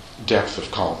depth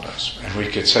of calmness. And we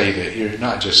could say that you're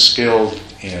not just skilled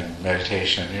in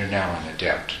meditation, you're now an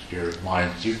adept. Your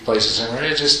mind, you place it somewhere,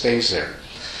 it just stays there.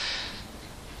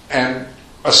 And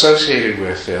associated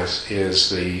with this is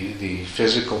the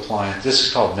physical pliancy. This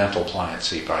is called mental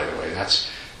pliancy, by the way.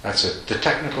 The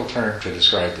technical term to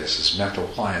describe this is mental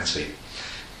pliancy.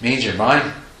 It means your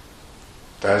mind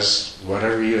does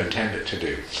whatever you intend it to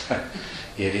do.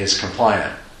 It is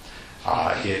compliant.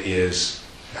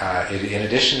 In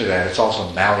addition to that, it's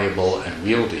also malleable and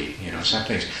wieldy.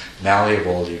 Something's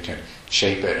malleable, you can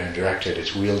shape it and direct it.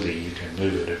 It's wieldy, you can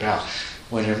move it about.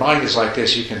 When your mind is like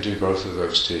this, you can do both of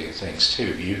those two things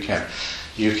too. You can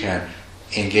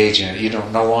engage in it. You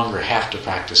no longer have to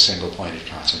practice single-pointed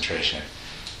concentration.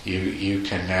 You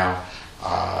can now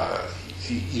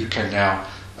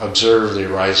observe the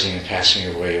arising and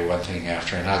passing away of one thing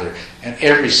after another, and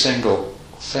every single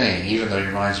thing, even though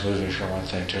your mind's moving from one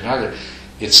thing to another,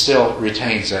 it still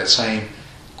retains that same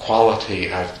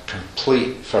quality of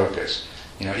complete focus.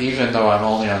 Even though I'm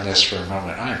only on this for a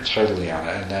moment, I'm totally on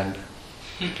it, and then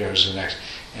it goes to the next,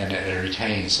 and it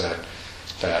retains that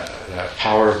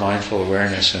power of mindful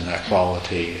awareness and that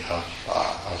quality of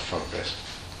focus.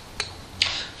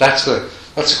 That's the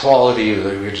quality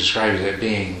that we describe as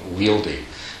being wieldy.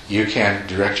 You can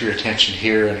direct your attention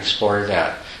here and explore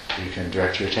that. You can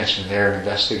direct your attention there and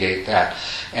investigate that.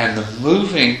 And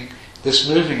this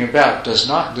moving about does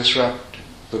not disrupt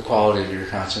the quality of your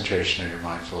concentration or your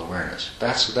mindful awareness.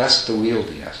 That's the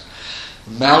wieldiness.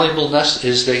 Malleableness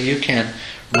is that you can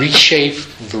reshape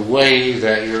the way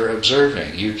that you're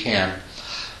observing. You can,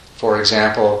 for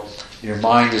example, your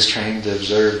mind is trained to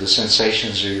observe the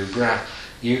sensations of your breath.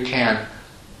 You can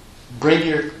bring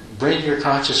your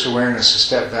conscious awareness a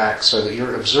step back so that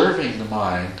you're observing the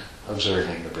mind,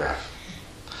 observing the breath.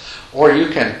 Or you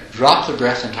can drop the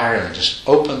breath entirely and just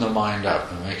open the mind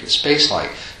up and make it space-like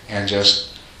and just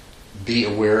be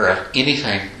aware of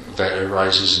anything that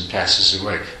arises and passes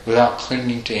away without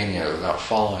clinging to any of it, without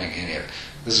following any of it.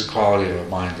 This is a quality of a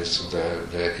mind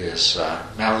that is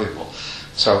malleable.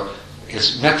 So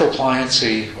it's mental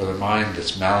pliancy with a mind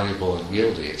that's malleable and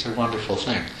wieldy. It's a wonderful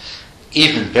thing.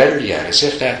 Even better yet, as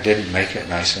if that didn't make it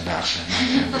nice enough.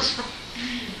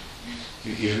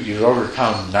 You've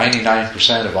overcome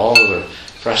 99% of all of the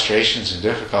frustrations and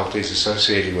difficulties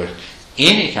associated with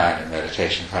any kind of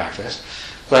meditation practice,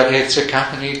 but it's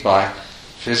accompanied by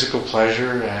physical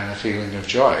pleasure and a feeling of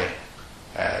joy,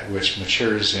 which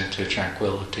matures into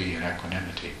tranquility and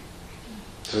equanimity.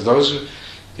 So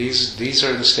these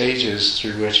are the stages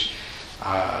through which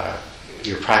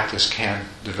your practice can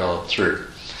develop through.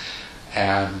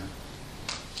 And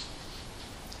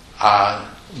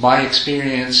my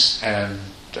experience and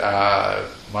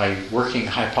my working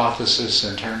hypothesis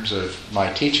in terms of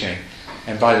my teaching,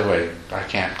 and by the way, I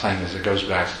can't claim that it goes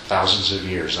back thousands of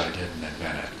years, I didn't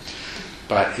invent it,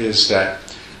 but is that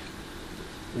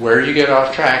where you get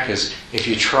off track is if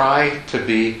you try to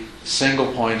be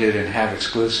single-pointed and have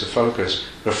exclusive focus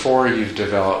before you've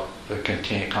developed the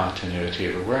continuity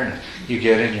of awareness. You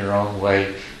get in your own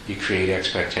way, you create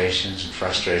expectations and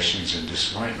frustrations and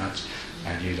disappointments,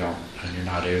 and you're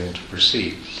not able to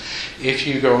proceed. If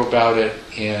you go about it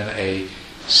in a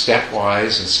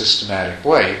stepwise and systematic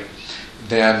way,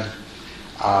 then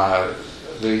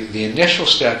the initial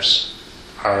steps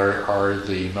are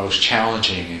the most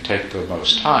challenging and take the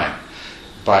most time.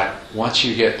 But once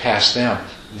you get past them,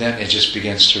 then it just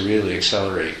begins to really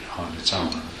accelerate on its own,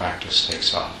 and the practice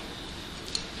takes off.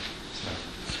 So,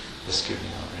 let's give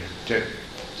you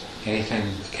anything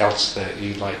else that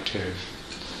you'd like to?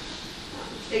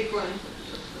 Take one.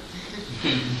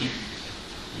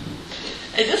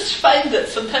 I just find that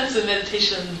sometimes in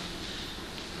meditation,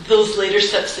 those later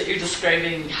steps that you're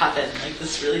describing happen, like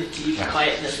this really deep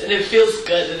quietness, and it feels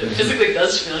good, and it physically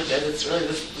does feel good. It's really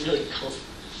this really cool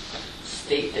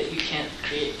state that you can't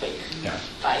create, but you can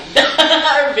find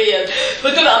or be in.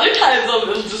 But then other times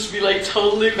it'll just be like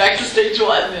totally back to stage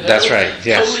one. That's right.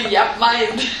 Yes. Totally yap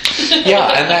mind.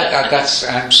 Yeah, and that's.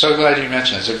 I'm so glad you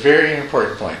mentioned it. It's a very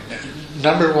important point.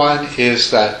 Number one is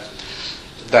that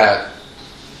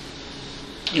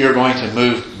you're going to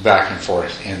move back and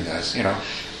forth in this.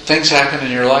 things happen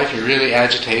in your life, you're really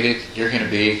agitated, you're going to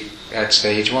be at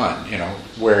stage 1,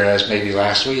 whereas maybe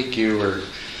last week you were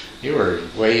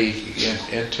way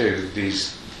into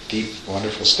these deep,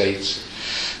 wonderful states.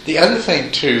 The other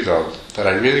thing too, though, that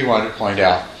I really want to point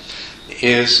out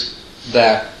is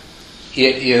that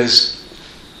it's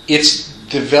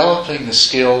developing the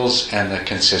skills and the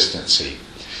consistency.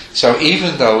 So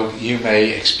even though you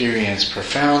may experience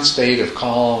profound state of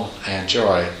calm and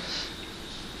joy,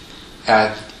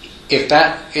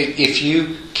 if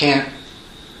you can't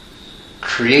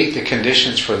create the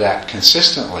conditions for that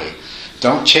consistently,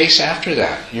 don't chase after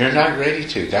that. You're not ready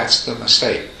to. That's the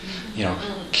mistake.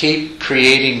 Keep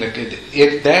creating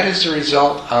that is the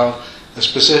result of a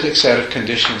specific set of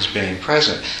conditions being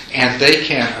present, and they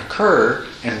can occur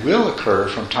and will occur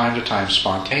from time to time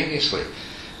spontaneously.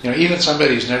 Even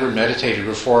somebody who's never meditated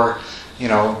before,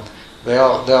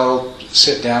 they'll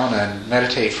sit down and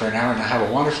meditate for an hour and have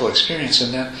a wonderful experience,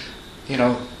 and then,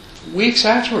 weeks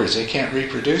afterwards they can't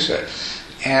reproduce it.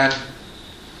 And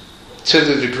to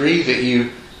the degree that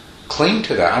you cling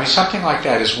to that, something like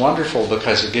that is wonderful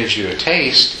because it gives you a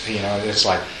taste. It's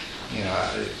like,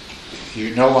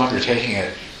 you're no longer taking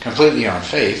it completely on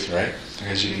faith, right?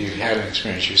 Because you've had an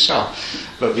experience yourself.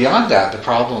 But beyond that, the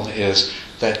problem is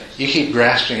that you keep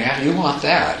grasping at, you want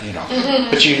that,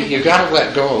 But you've got to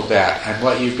let go of that, and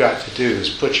what you've got to do is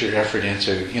put your effort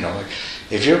into,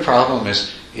 if your problem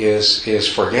is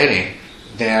forgetting,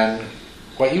 then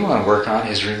what you want to work on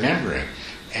is remembering.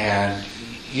 And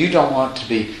you don't want to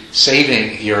be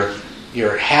saving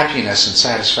your happiness and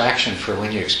satisfaction for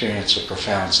when you experience a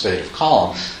profound state of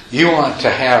calm. You want to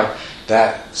have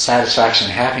that satisfaction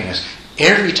and happiness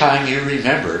every time you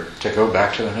remember to go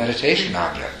back to the meditation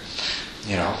object.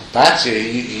 That's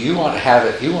you want to have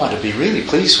it. You want to be really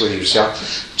pleased with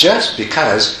yourself, just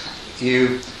because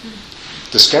you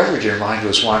discovered your mind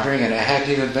was wandering and it hadn't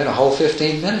even been a whole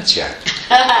 15 minutes yet.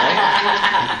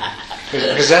 Right?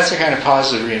 Because that's the kind of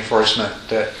positive reinforcement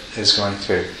that is going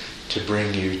to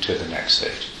bring you to the next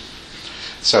stage.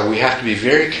 So we have to be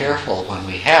very careful when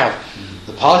we have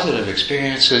the positive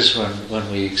experiences,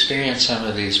 when we experience some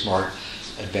of these more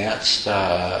advanced,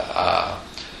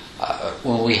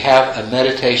 when we have a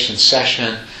meditation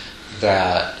session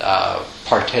that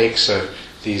partakes of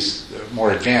these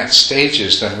more advanced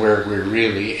stages than where we're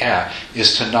really at,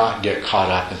 is to not get caught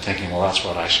up in thinking, well, that's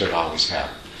what I should always have.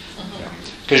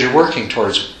 Because you're working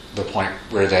towards the point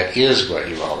where that is what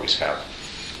you always have.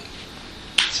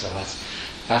 So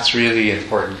that's really an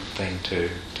important thing to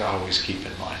always keep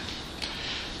in mind.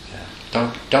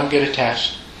 Yeah. Don't get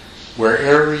attached.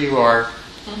 Wherever you are,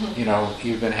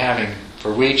 you've been having,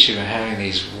 for weeks, you've been having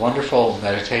these wonderful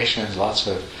meditations, lots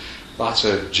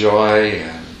of joy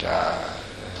and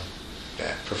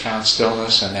profound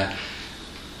stillness, and then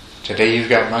today you've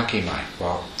got monkey mind.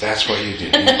 Well, that's what you do.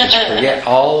 You just forget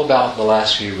all about the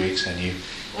last few weeks and you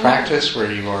practice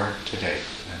where you are today.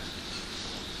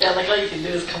 Yeah, like all you can do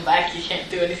is come back. You can't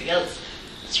do anything else.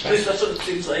 That's right. At least that's what it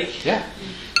seems like. Yeah.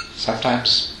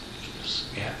 Sometimes,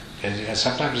 and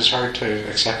sometimes it's hard to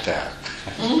accept that.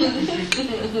 It's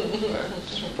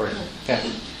important. Yeah.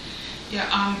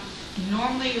 Yeah.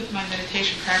 Normally with my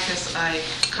meditation practice, I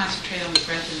concentrate on the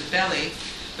breath in the belly,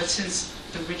 but since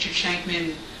the Richard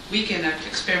Shankman weekend, I've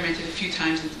experimented a few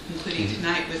times, including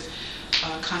tonight, with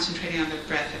concentrating on the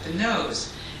breath at the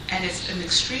nose. And it's an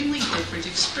extremely different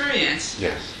experience.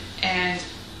 Yes. And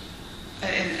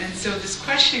so this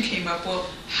question came up, well,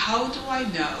 how do I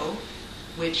know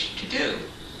which to do?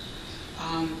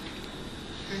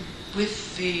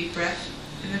 With the breath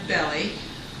in the belly,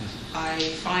 I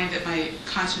find that my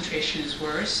concentration is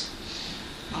worse.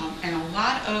 And a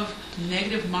lot of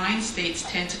negative mind states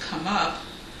tend to come up.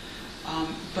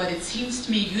 But it seems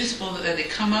to me useful that they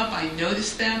come up, I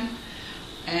notice them,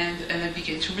 and I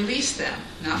begin to release them.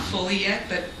 Not fully yet,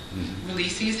 but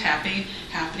releasing is happening.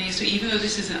 So even though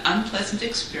this is an unpleasant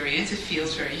experience, it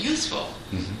feels very useful.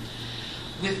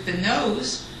 With the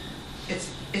nose,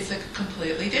 it's like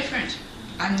completely different.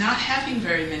 I'm not having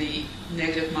very many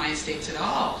negative mind states at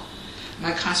all.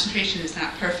 My concentration is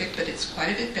not perfect, but it's quite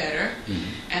a bit better,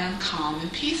 and I'm calm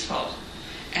and peaceful.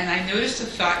 And I noticed a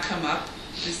thought come up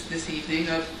this evening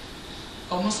of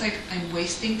almost like I'm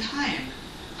wasting time.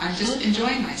 I'm just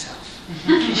enjoying myself.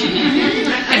 And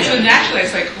so naturally I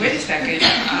was like, wait a second,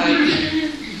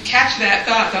 catch that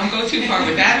thought, don't go too far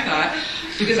with that thought,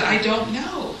 because I don't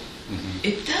know.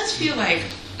 It does feel like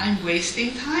I'm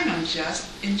wasting time, I'm just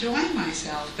enjoying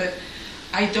myself, but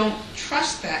I don't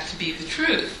trust that to be the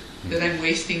truth, that I'm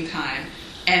wasting time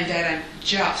and that I'm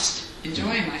just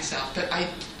enjoying myself. But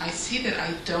I see that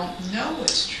I don't know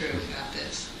what's true about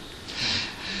this.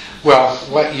 Well,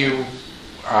 what you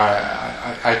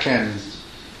I can,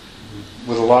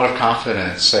 with a lot of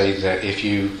confidence, say that if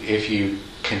you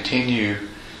continue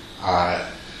to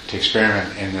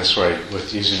experiment in this way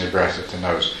with using the breath at the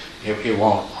nose, it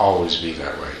won't always be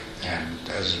that way. And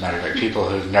as a matter of fact, people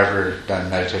who've never done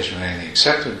meditation with anything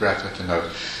except the breath at the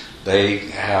nose, they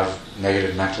have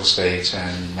negative mental states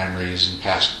and memories and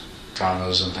past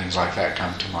traumas and things like that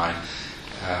come to mind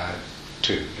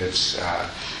too. It's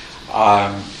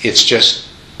just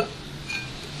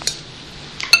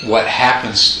what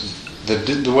happens,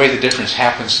 the way the difference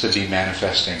happens to be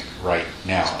manifesting right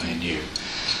now in you.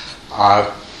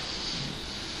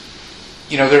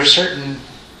 There are certain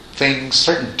things,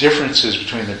 certain differences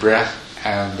between the breath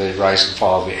and the rise and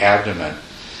fall of the abdomen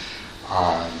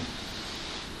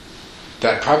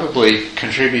that probably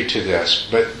contribute to this,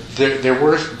 but they're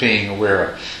worth being aware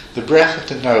of. The breath at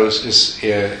the nose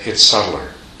it's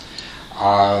subtler.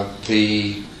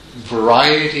 The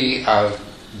variety of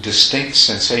distinct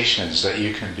sensations that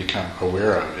you can become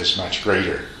aware of is much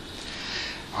greater.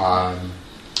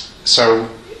 So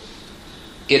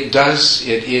it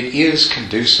is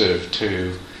conducive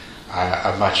to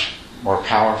a much more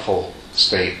powerful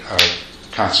state of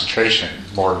concentration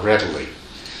more readily.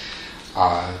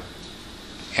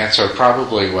 And so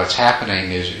probably what's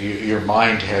happening is you've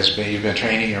been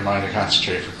training your mind to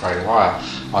concentrate for quite a while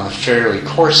on the fairly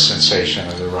coarse sensation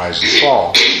of the rise and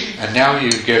fall, and now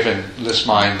you've given this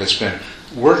mind that's been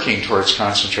working towards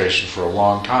concentration for a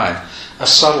long time a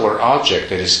subtler object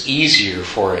that is easier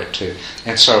for it to,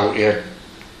 and so it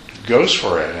goes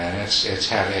for it, and it's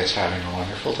having a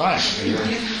wonderful time.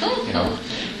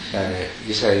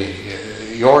 You say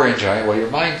you're enjoying. Well, your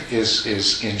mind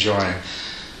is enjoying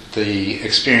the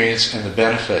experience and the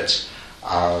benefits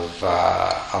of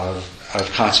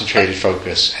concentrated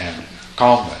focus and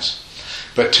calmness.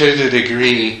 But to the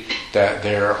degree that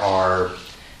there are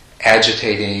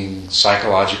agitating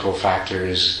psychological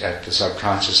factors at the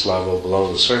subconscious level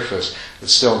below the surface that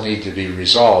still need to be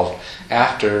resolved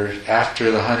after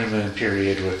the honeymoon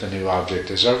period with the new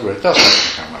object is over with, they'll start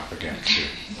to come up again too.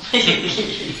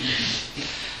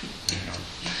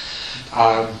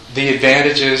 The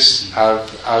advantages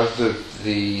of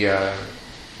the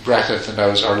breath at the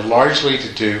nose are largely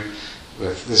to do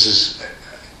with, this is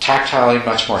tactilely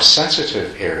much more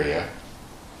sensitive area,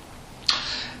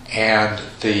 and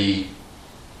the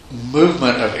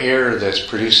movement of air that's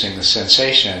producing the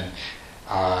sensation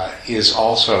is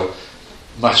also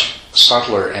much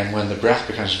subtler, and when the breath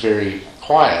becomes very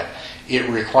quiet, it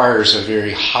requires a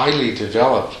very highly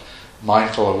developed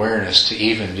mindful awareness to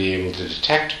even be able to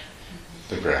detect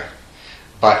the breath.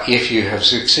 But if you have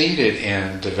succeeded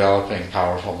in developing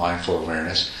powerful mindful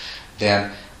awareness,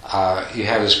 then you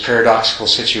have this paradoxical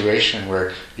situation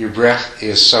where your breath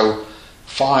is so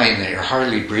fine that you're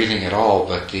hardly breathing at all,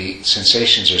 but the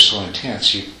sensations are so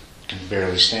intense you can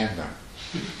barely stand them.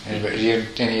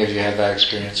 Any of you have that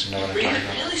experience and know what I'm talking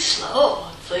about? Really slow.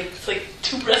 It's like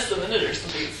 2 breaths a minute or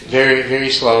something. Very, very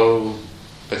slow,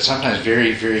 but sometimes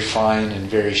very, very fine and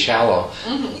very shallow.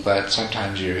 Mm-hmm. But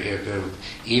sometimes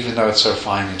even though it's so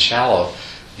fine and shallow,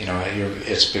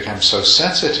 it's become so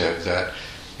sensitive that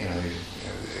you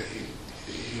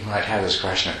might have this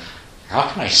question: how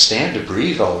can I stand to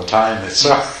breathe all the time? It's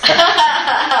so.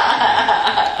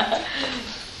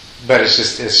 But it's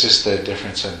just the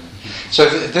difference in. So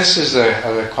this is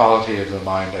the quality of the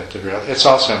mind at the breath. It's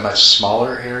also a much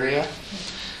smaller area,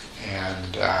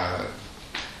 and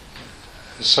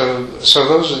so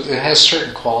it has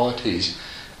certain qualities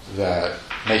that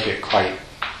make it quite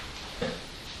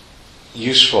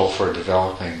useful for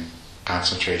developing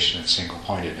concentration and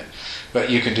single-pointedness. But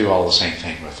you can do all the same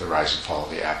thing with the rise and fall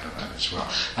of the abdomen as well.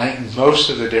 I think most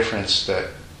of the difference that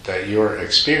you're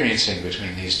experiencing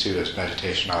between these two as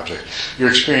meditation objects, you're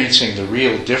experiencing the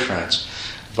real difference,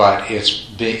 but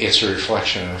it's a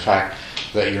reflection of the fact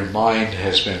that your mind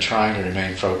has been trying to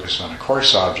remain focused on a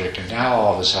coarse object, and now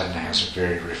all of a sudden it has a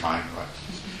very refined one.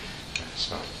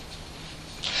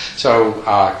 So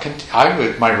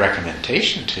my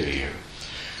recommendation to you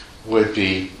would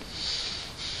be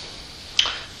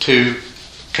to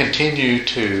continue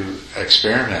to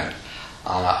experiment.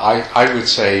 I would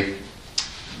say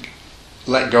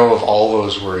let go of all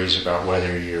those worries about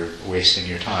whether you're wasting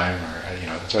your time or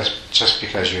just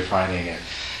because you're finding it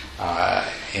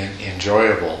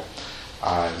enjoyable.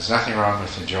 There's nothing wrong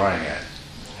with enjoying it.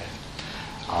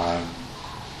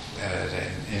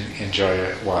 Enjoy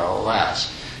it while it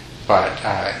lasts. But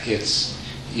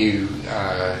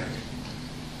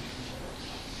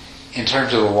in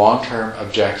terms of the long-term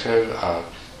objective of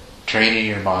training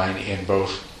your mind in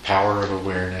both power of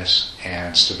awareness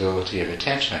and stability of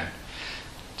attention,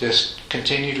 just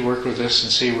continue to work with this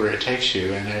and see where it takes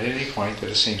you, and at any point that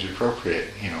it seems appropriate,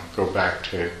 go back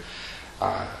to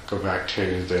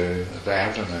the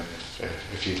abdomen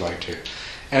if you'd like to,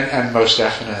 and most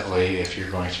definitely if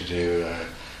you're going to do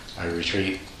a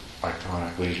retreat like the one I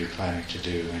believe you're planning to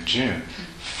do in June,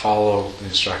 follow the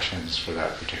instructions for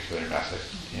that particular method.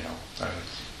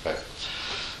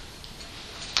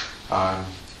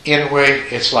 In a way,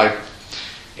 it's like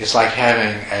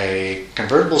having a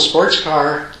convertible sports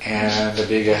car and a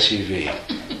big SUV.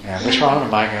 And which one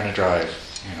am I going to drive?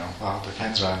 Well, it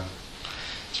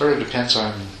depends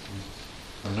on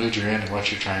the mood you're in and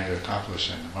what you're trying to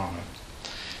accomplish in the moment.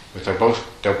 But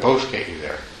they'll both get you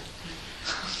there.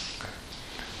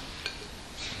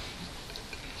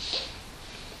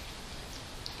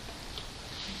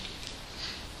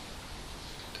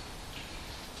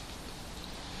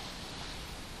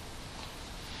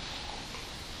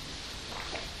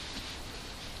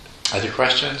 Other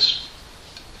questions?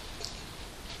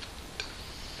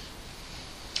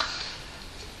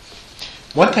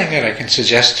 One thing that I can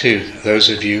suggest to those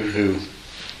of you who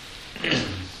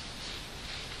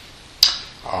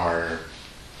are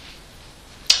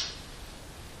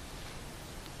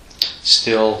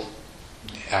still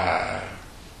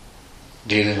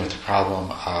dealing with the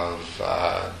problem of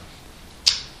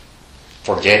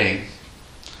forgetting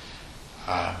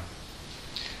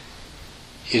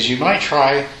is you might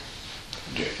try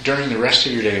during the rest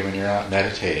of your day when you're out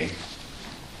meditating,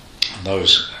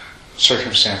 those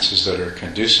circumstances that are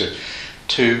conducive,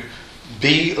 to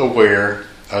be aware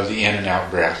of the in and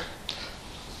out breath,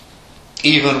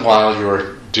 even while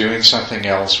you're doing something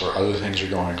else or other things are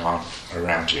going on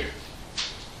around you.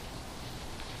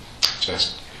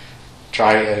 Just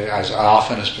try as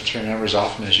often as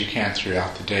you can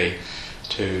throughout the day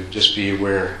to just be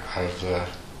aware of the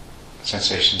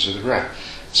sensations of the breath.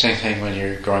 Same thing when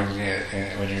you're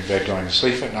in bed going to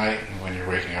sleep at night and when you're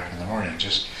waking up in the morning.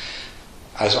 Just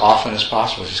as often as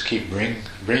possible, just keep bringing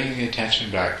the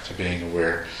attention back to being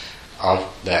aware of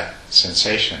that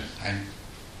sensation and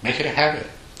make it a habit.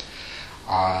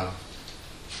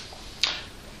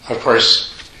 Of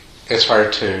course, it's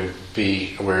hard to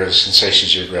be aware of the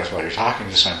sensations of your breath while you're talking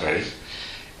to somebody,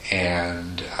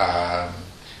 and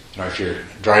if you're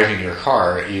driving your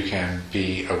car, you can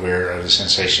be aware of the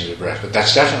sensation of the breath, but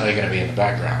that's definitely going to be in the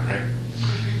background, right?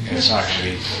 And it's not going to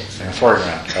be in the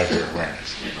foreground of your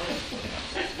awareness.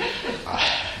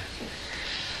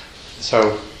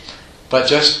 But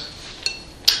just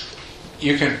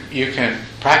you can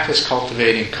practice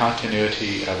cultivating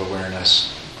continuity of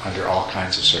awareness under all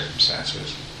kinds of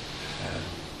circumstances,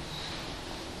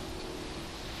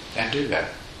 and do that.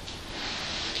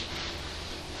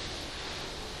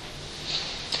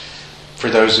 For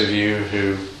those of you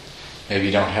who maybe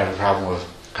don't have a problem with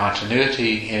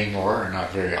continuity anymore, or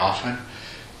not very often,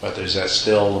 but there's that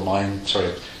still the mind sort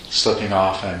of slipping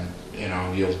off, and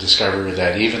you'll discover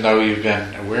that even though you've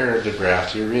been aware of the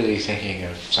breath, you're really thinking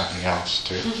of something else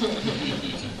too.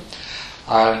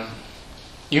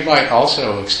 You might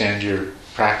also extend your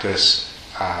practice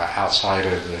outside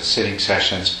of the sitting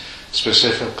sessions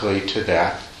specifically to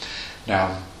that.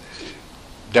 Now,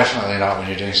 definitely not when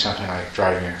you're doing something like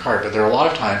driving a car, but there are a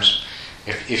lot of times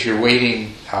if you're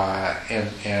waiting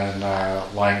in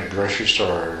line at a grocery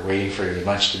store, or waiting for your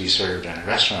lunch to be served in a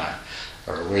restaurant,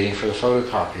 or waiting for the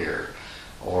photocopier,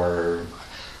 or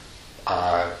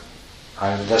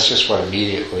that's just what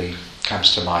immediately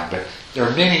comes to mind. But there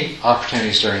are many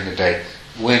opportunities during the day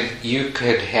when you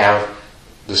could have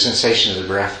the sensation of the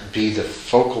breath be the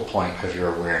focal point of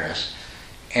your awareness,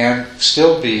 and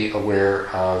still be aware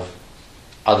of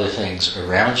other things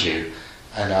around you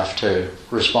enough to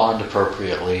respond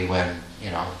appropriately when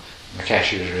the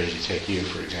cashier is ready to take you,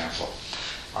 for example.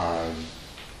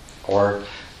 Or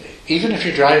even if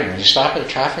you're driving, when you stop at a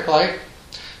traffic light,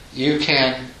 you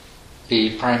can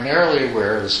be primarily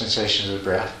aware of the sensations of the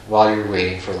breath while you're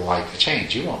waiting for the light to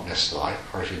change. You won't miss the light,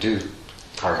 or if you do, the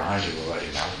car behind you will let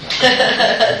you know.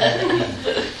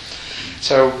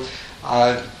 So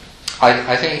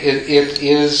I think it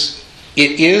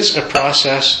is a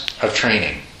process of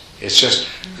training. It's just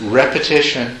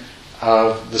repetition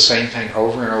of the same thing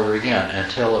over and over again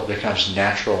until it becomes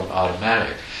natural and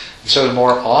automatic. So the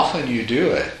more often you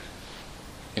do it,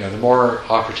 the more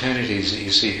opportunities that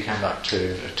you see to come up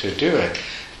to do it,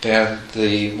 then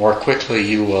the more quickly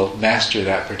you will master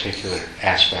that particular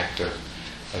aspect of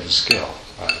the skill,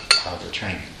 of the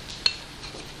training.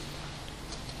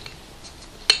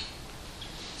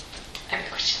 I have a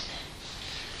question.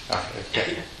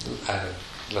 Okay.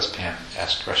 Let's Pam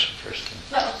ask a question first.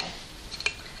 Oh, okay.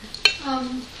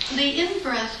 The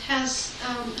in-breath has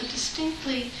a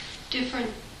distinctly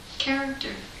different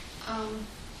character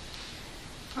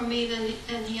for me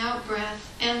than the out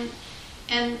breath, and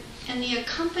the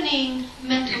accompanying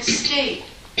mental state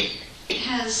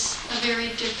has a very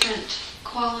different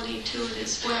quality to it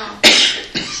as well.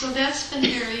 So that's been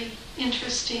very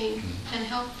interesting and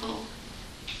helpful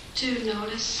to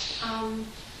notice.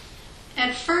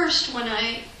 At first,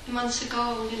 months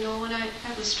ago, when I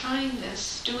was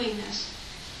doing this,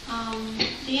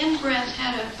 the in-breath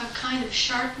had a kind of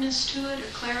sharpness to it,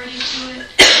 a clarity to it,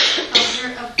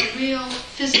 a real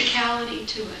physicality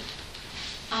to it.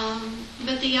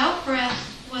 But the out-breath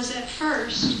was at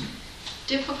first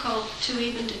difficult to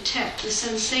even detect the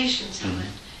sensations of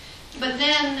it. But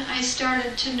then I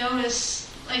started to notice,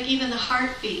 like even the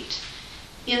heartbeat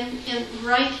in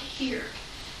right here,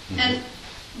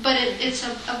 but it's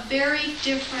a very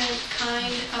different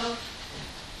kind of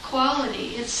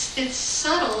quality. It's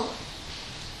subtle.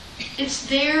 It's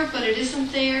there, but it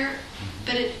isn't there.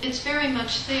 But it's very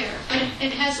much there. But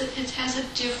it has a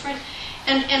different,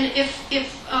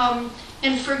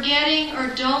 and forgetting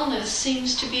or dullness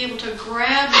seems to be able to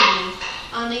grab me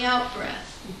on the out breath.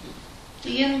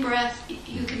 The in breath,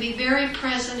 you can be very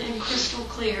present and crystal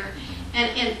clear,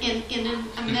 and in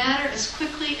a matter as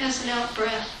quickly as an out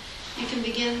breath,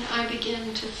 I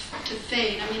begin to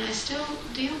fade. I mean, I still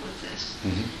deal with this.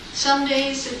 Some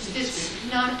days it's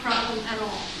not a problem at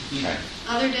all. Okay.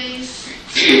 Other days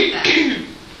it's like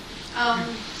that.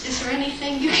 Is there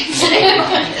anything you can say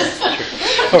about this?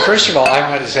 Well, first of all, I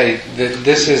want to say that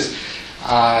this is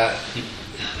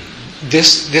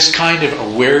this kind of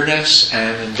awareness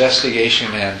and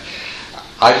investigation, and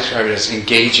I describe it as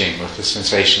engaging with the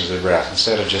sensations of the breath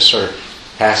instead of just sort of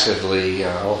passively,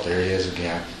 there it is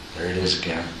again, there it is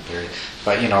again,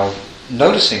 but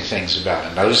noticing things about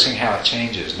it, noticing how it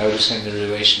changes, noticing the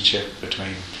relationship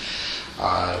between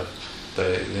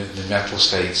the mental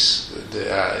states.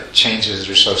 The changes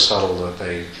are so subtle that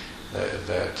they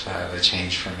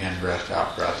change from in breath to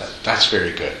out breath. That's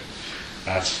very good.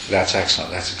 That's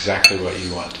excellent. That's exactly what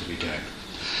you want to be doing.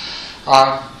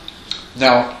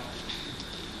 Now,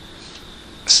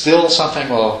 still something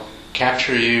will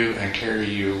capture you and carry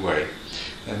you away,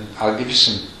 and I'll give you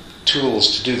some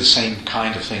tools to do the same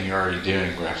kind of thing you're already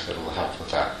doing, breath, that will help with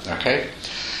that. Okay?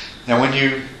 Now,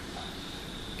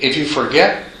 if you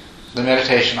forget the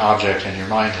meditation object and your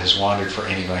mind has wandered for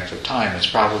any length of time, it's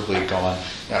probably gone.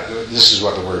 This is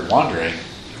what the word wandering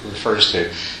refers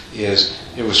to. Is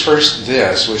it was first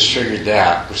this, which triggered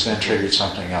that, which then triggered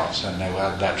something else, and then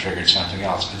that triggered something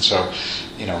else, and so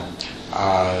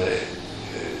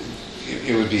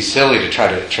it would be silly to try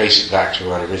to trace it back to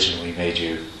what originally made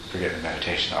you forget the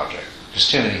meditation object, because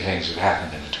too many things have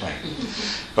happened in between.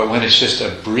 But when it's just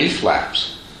a brief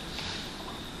lapse,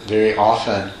 very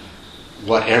often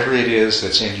whatever it is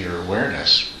that's in your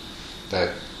awareness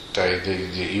that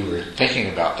you were thinking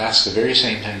about, that's the very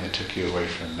same thing that took you away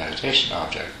from the meditation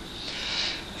object.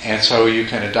 And so you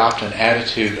can adopt an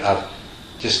attitude of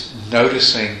just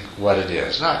noticing what it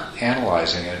is, not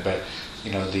analyzing it, but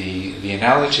the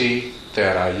analogy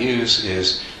that I use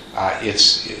is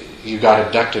you got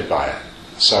abducted by it.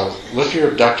 So look your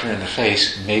abductor in the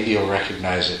face, maybe you'll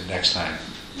recognize it next time,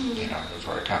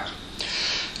 before it comes.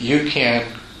 You can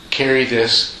carry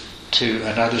this to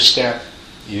another step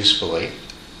usefully,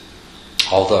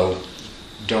 although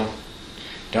don't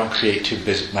create too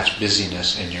much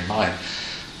busyness in your mind.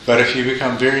 But if you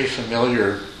become very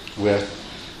familiar with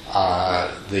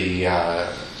the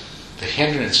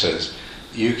hindrances,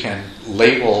 you can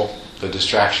label the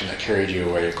distraction that carried you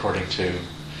away according to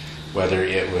whether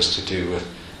it was to do with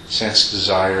sense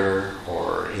desire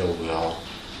or ill will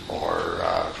or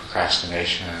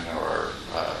procrastination or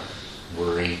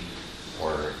worry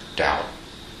or doubt.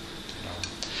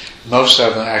 Most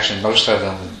of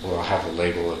them will have a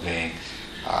label of being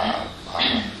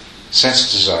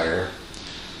sense desire,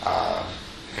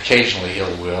 occasionally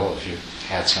ill will if you've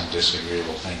had some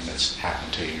disagreeable thing that's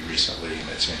happened to you recently and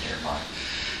it's in your mind.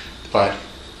 But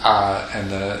and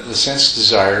the sense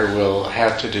desire will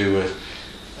have to do with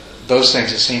those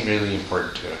things that seem really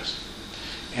important to us.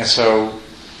 And so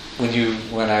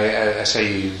when I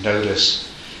say you notice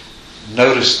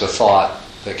the thought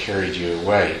that carried you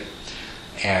away,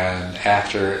 and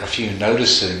after a few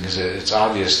noticings, it's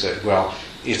obvious that,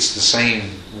 it's the same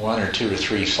one or two or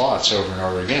three thoughts over and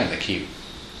over again that keep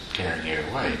carrying you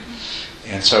away.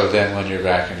 And so then when you're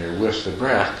back and you're with the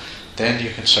breath, then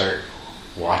you can start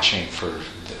watching for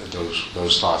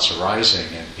those thoughts arising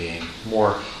and being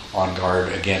more on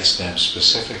guard against them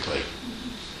specifically.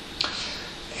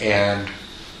 And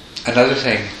another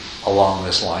thing along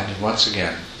this line, and once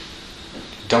again,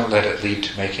 don't let it lead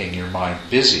to making your mind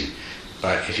busy,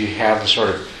 but if you have a sort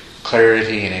of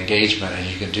clarity and engagement, and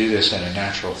you can do this in a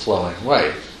natural flowing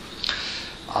way.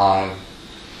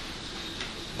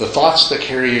 The thoughts that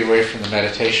carry you away from the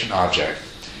meditation object,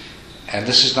 and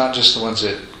this is not just the ones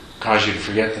that cause you to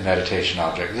forget the meditation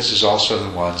object, this is also the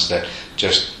ones that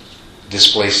just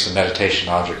displace the meditation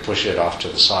object, push it off to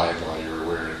the side while you're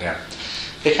aware of them.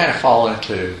 They kind of fall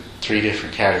into three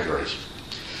different categories.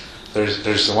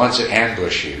 There's the ones that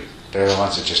ambush you. They're the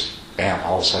ones that just, bam,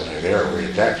 all of a sudden they're there. Where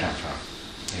did that come from?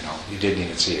 You know, you didn't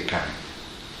even see it coming.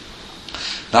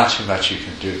 Not too much you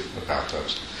can do about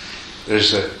those.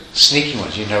 There's the sneaky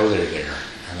ones. You know they're there,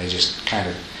 and they just kind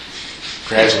of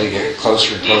gradually get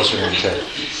closer and closer until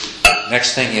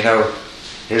next thing you know,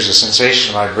 here's a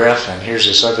sensation of my breath, and here's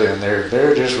this other, and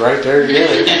they're just right there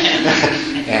together.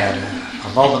 And a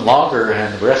moment longer,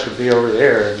 and the breath would be over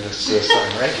there, and this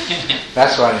something, right?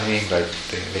 That's what I mean by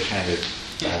they kind of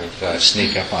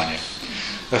sneak up on you.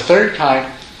 The third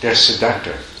kind, they're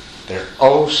seductive. They're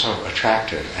oh so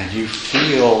attractive, and you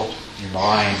feel your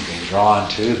mind being drawn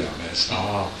to them. It's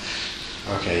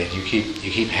okay, and you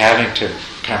keep having to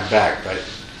come back,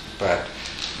 but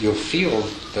you'll feel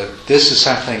that this is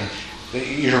something that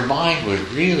your mind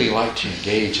would really like to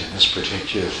engage in, this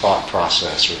particular thought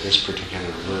process or this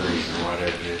particular worry or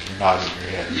whatever it is. You're nodding your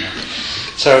head. You know?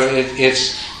 So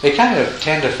they kind of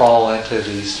tend to fall into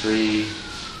these three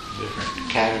different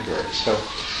categories. So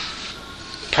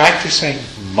practicing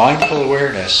mindful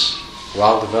awareness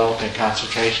while developing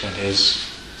concentration is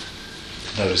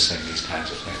noticing these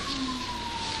kinds of things,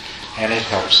 and it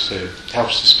helps to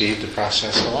speed the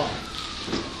process along.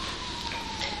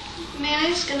 May I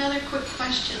ask another quick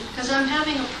question? Because I'm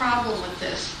having a problem with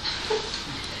this.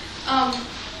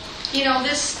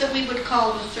 This that we would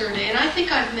call the third A, and I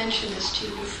think I've mentioned this to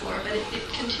you before, but it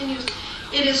continues.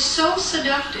 It is so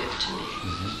seductive to me,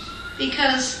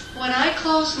 because when I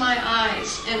close my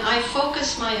eyes and I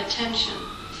focus my attention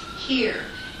here,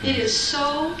 it is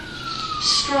so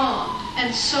strong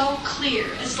and so clear.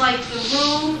 It's like the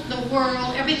room, the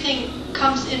world, everything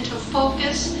comes into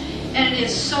focus, and it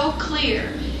is so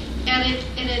clear. And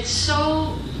it's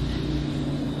so,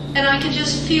 and I can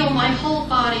just feel my whole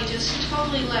body just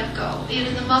totally let go.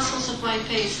 Even the muscles of my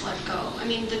face let go. I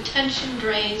mean, the tension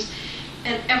drains,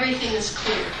 and everything is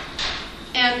clear.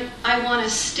 And I want to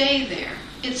stay there.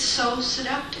 It's so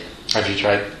seductive. Have you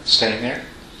tried staying there?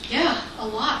 Yeah, a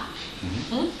lot.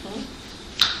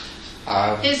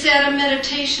 Is that a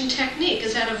meditation technique?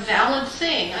 Is that a valid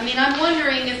thing? I mean, I'm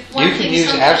wondering if one you can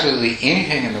use absolutely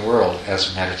anything in the world as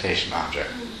a meditation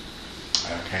object.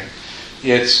 Okay,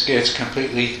 it's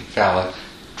completely valid.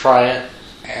 Try it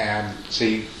and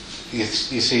see. You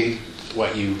see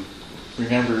what you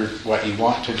remember. What you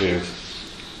want to do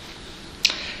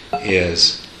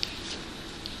is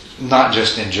not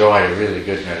just enjoy a really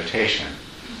good meditation,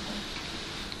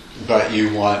 but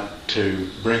you want to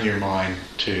bring your mind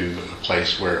to a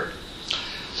place where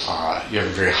you have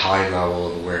a very high level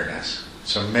of awareness.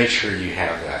 So make sure you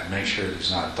have that. Make sure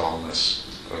there's not dullness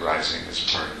arising as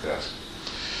part of this.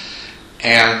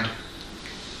 And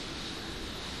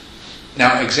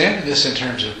now examine this in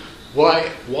terms of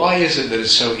why is it that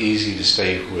it's so easy to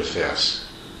stay with this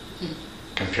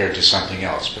compared to something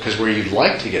else? Because where you'd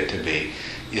like to get to be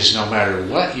is no matter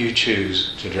what you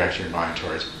choose to direct your mind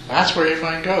towards, that's where your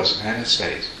mind goes, and it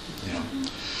stays. You know.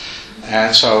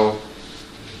 And so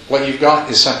what you've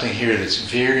got is something here that's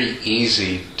very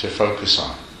easy to focus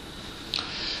on.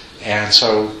 And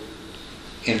so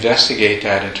investigate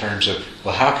that in terms of,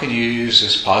 well, how can you use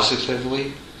this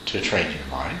positively to train your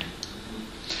mind?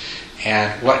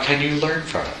 And what can you learn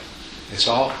from it? It's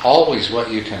always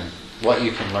what you can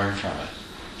learn from it.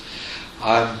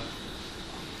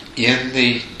 In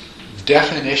the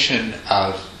definition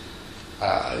of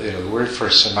the word for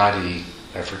samadhi,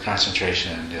 for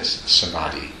concentration, is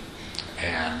samadhi,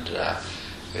 and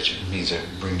it means a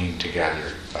bringing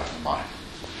together of the mind.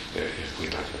 If we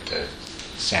look at the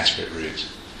Sanskrit roots.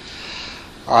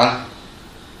 And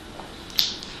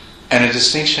a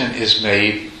distinction is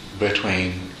made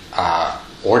between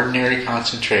ordinary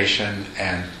concentration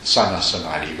and sama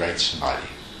samadhi, right samadhi.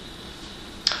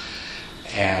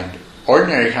 And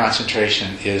ordinary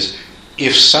concentration is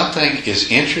if something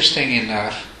is interesting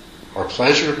enough, or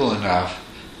pleasurable enough,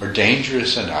 or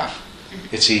dangerous enough,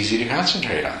 it's easy to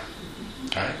concentrate on.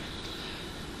 Right?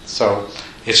 So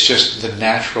it's just the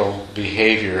natural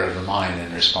behavior of the mind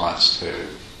in response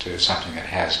to something that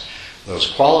has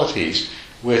those qualities,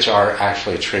 which are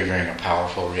actually triggering a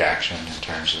powerful reaction in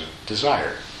terms of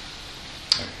desire.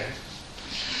 Okay?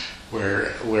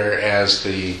 Whereas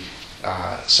the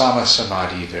sama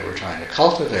samadhi that we're trying to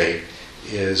cultivate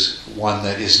is one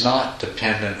that is not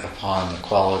dependent upon the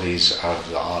qualities of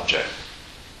the object.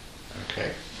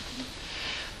 Okay?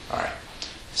 All right.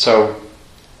 So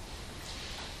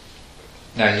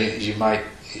now you might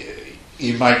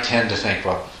tend to think,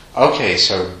 well, okay,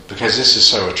 so because this is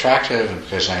so attractive and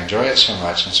because I enjoy it so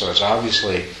much, and so it's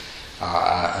obviously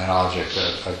an object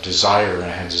of desire, and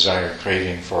I have desire and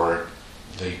craving for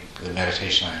the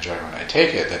meditation I enjoy when I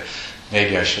take it, that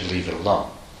maybe I should leave it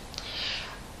alone.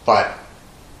 But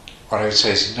what I would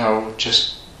say is, no,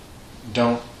 just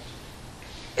don't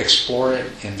explore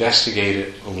it, investigate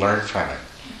it, learn from it.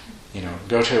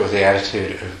 Go to it with the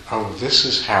attitude of, oh, this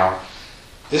is how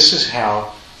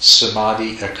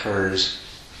samadhi occurs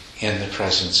in the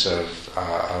presence of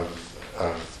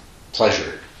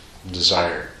pleasure,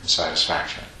 desire, and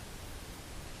satisfaction,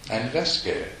 and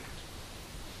investigate it.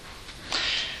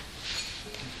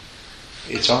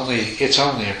 It's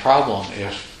only a problem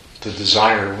if the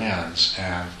desire wins,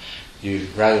 and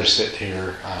you'd rather sit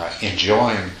here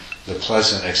enjoying the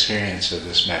pleasant experience of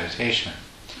this meditation.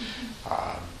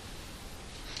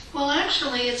 Well,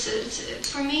 actually, it's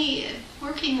for me,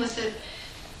 working with it,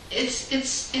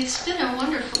 it's been a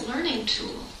wonderful learning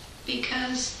tool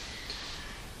because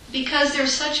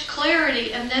there's such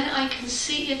clarity, and then I can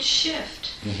see it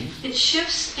shift. Mm-hmm. It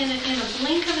shifts in a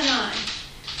blink of an eye,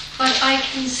 but I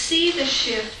can see the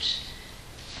shift.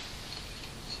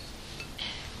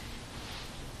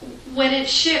 When it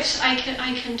shifts, I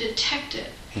can detect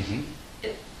it. Mm-hmm.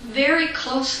 Very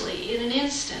closely in an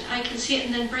instant. I can see it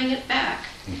and then bring it back.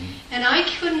 Mm-hmm. And I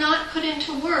could not put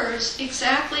into words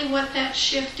exactly what that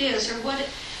shift is, or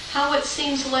how it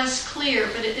seems less clear,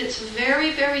 but it's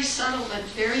very, very subtle but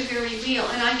very, very real,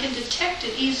 and I can detect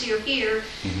it easier here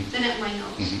than at my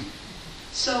nose. Mm-hmm.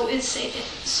 So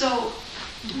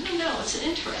I don't know, it's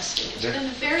interesting. It's been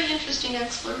a very interesting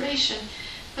exploration,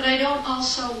 but I don't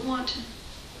also want to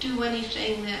do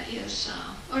anything that is,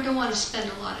 or don't want to spend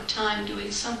a lot of time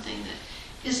doing something that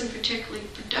isn't particularly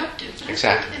productive. But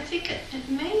exactly. I think it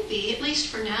may be, at least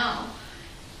for now,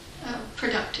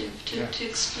 productive to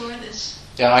explore this.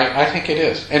 Yeah, I think it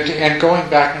is. And going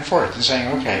back and forth and saying,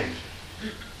 okay,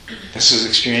 this is the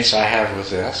experience I have with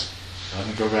this. Let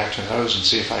me go back to those and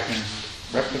see if I can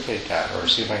replicate that, or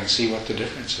see if I can see what the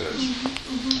difference is. Mm-hmm.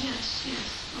 Mm-hmm. Yes.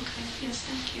 Okay. Yes,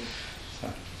 thank you.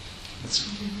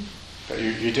 But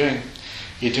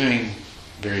you're doing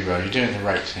very well. You're doing the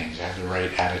right things. You have the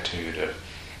right attitude of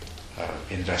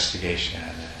investigation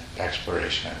and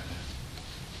exploration.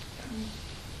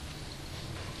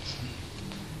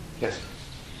 Yes.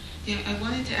 Yeah, I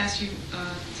wanted to ask you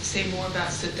to say more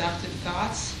about seductive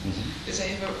thoughts, because I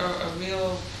have a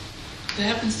real. That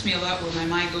happens to me a lot, where my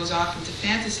mind goes off into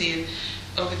fantasy, and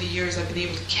over the years I've been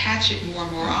able to catch it more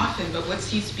and more often. But what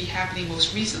seems to be happening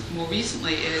more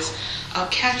recently is I'll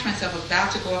catch myself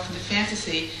about to go off into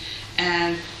fantasy,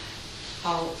 and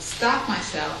I'll stop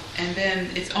myself, and then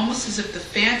it's almost as if the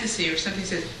fantasy or something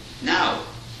says no,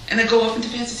 and I go off into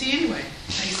fantasy anyway.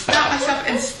 I stop myself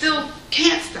and still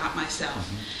can't stop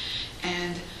myself,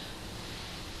 and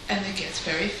it gets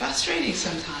very frustrating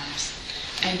sometimes.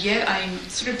 And yet I'm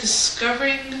sort of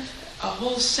discovering a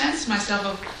whole sense myself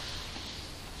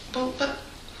of, but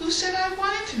who said I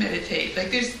wanted to meditate?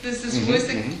 Like there's this voice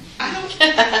that I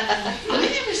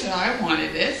never said I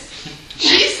wanted this.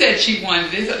 She said she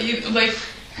wanted this. Like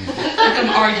I'm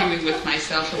arguing with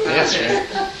myself about it.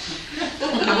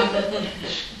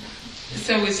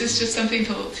 So is this just something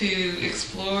to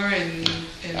explore and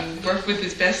work with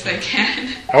as best I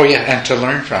can? Oh yeah, and to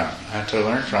learn from.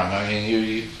 I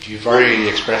mean, you've already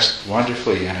expressed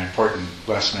wonderfully an important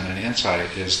lesson and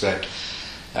insight, is that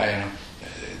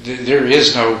there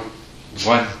is no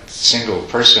one single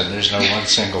person. There's no one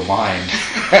single mind.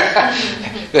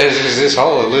 There's this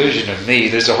whole illusion of me.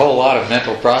 There's a whole lot of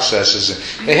mental processes.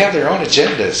 They have their own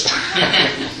agendas.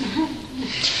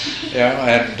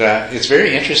 And it's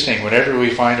very interesting whenever we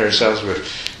find ourselves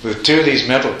with two of these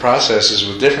mental processes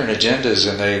with different agendas,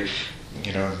 and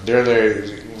they're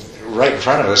there right in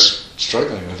front of us,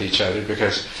 struggling with each other,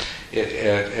 because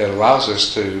it allows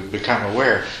us to become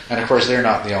aware. And of course, they're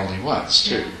not the only ones,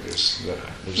 too.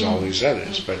 There's all these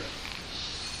others, but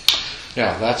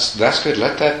yeah, that's good.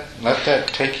 Let that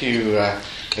take you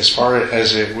as far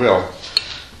as it will.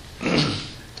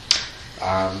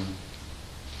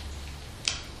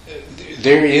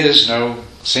 There is no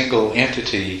single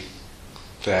entity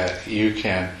that you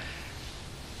can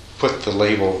put the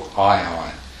label I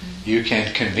on. You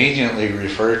can conveniently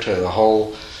refer to the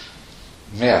whole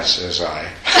mess as I.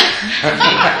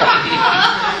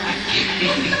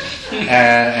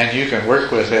 and you can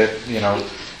work with it,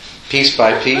 piece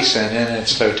by piece and in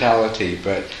its totality.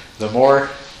 But the more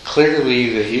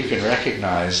clearly that you can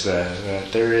recognize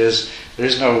that there's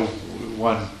no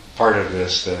one part of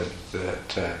this that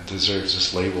deserves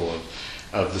this label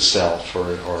of the self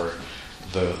or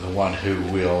the one who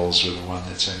wills or the one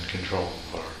that's in control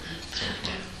or so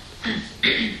forth.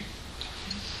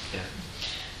 Yeah.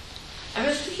 I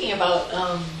was thinking about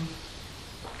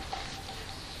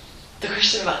the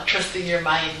question about trusting your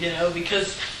mind,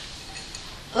 because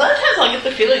a lot of times I'll get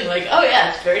the feeling like, oh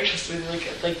yeah, it's very trustworthy,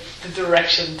 like the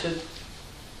direction to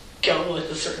go with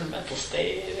a certain mental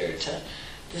state or to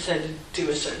decide to do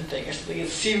a certain thing or something. It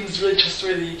seems really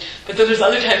trustworthy, but then there's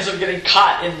other times I'm getting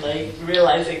caught in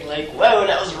realizing whoa,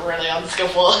 that was really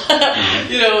unskillful.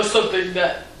 Something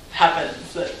that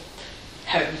happens, that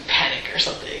having panic or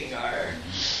something,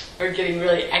 or getting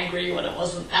really angry when it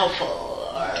wasn't helpful,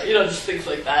 or just things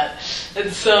like that. And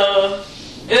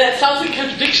that sounds like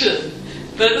contradiction.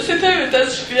 But at the same time, it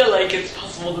does feel like it's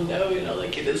possible to know,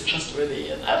 like it is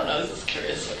trustworthy. And I don't know, I was just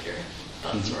curious what your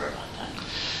thoughts were about that.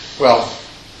 Well,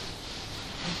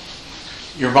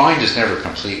 your mind is never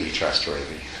completely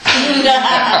trustworthy.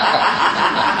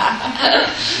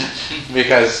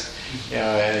 Because your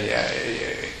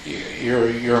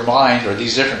mind, or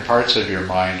these different parts of your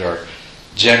mind, are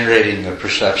generating the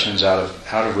perceptions out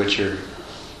of which you're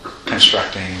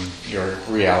constructing your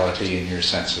reality and your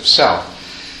sense of self.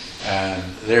 And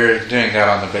they're doing that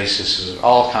on the basis of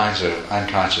all kinds of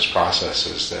unconscious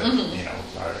processes that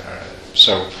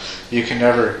so you can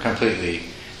never completely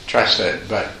trust it.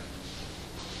 But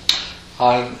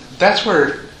that's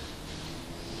where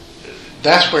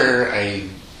a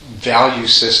value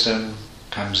system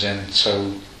comes in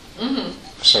so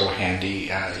handy.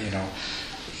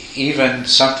 Even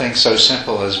something so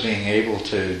simple as being able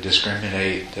to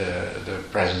discriminate the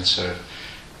presence of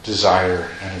desire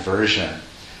and aversion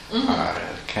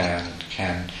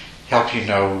can help you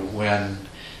know when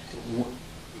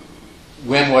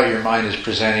what your mind is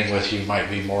presenting with you might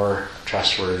be more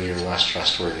trustworthy or less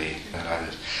trustworthy than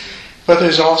others. But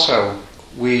there's also,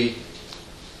 to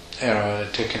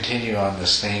continue on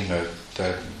this theme of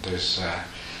there's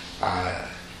I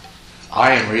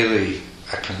am really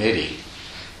a committee,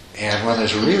 and when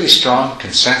there's a really strong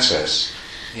consensus,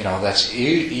 that's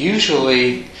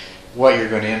usually what you're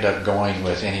going to end up going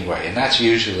with anyway. And that's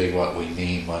usually what we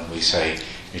mean when we say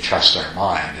you trust our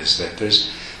mind, is that there's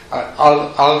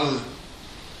of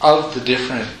the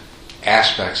different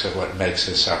aspects of what makes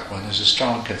us up, when there's a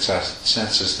strong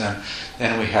consensus, then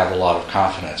we have a lot of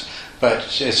confidence.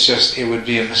 But it would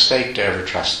be a mistake to ever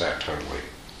trust that totally.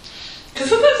 Because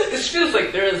sometimes it feels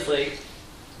like there is a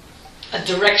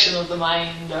direction of the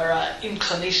mind or an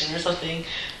inclination or something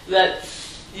that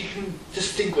you can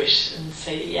distinguish and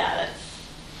say, yeah, that's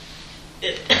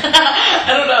it.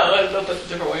 I don't know if that's a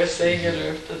different way of saying it or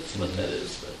if that's what that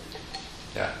is. But.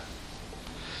 Yeah.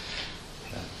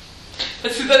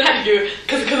 But see, then how do you,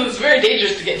 because it's very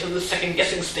dangerous to get into the second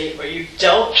guessing state where you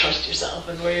don't trust yourself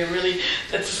and where you're really,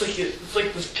 that's just it's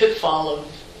like this pitfall of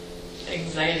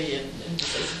anxiety and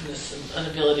indecisiveness and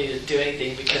inability to do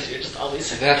anything because you're just always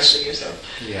second guessing yourself.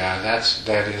 Yeah,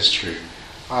 that is true.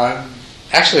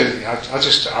 Actually, I'll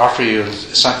just offer you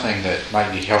something that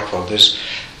might be helpful.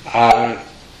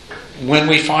 When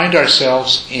we find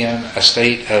ourselves in a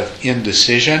state of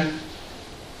indecision,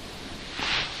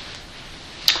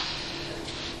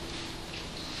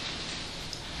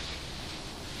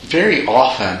 very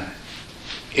often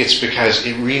it's because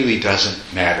it really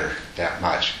doesn't matter that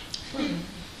much.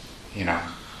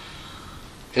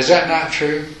 Is that not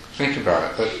true? Think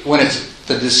about it. But when it's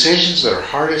the decisions that are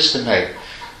hardest to make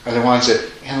are the ones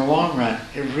that, in the long run,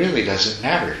 it really doesn't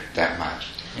matter that much.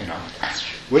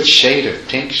 Which shade of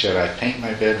pink should I paint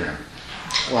my bedroom?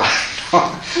 Well,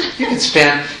 you can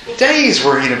spend days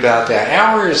worrying about that,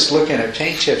 hours looking at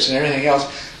paint chips and everything else,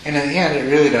 and in the end, it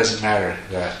really doesn't matter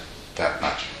that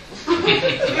much.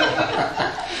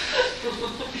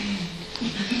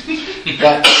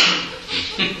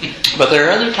 But there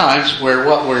are other times where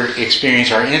what we're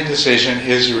experiencing, our indecision,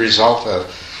 is a result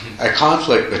of a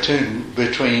conflict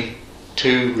between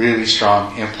two really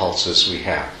strong impulses we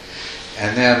have,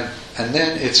 and then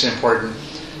it's important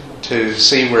to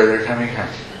see where they're coming from.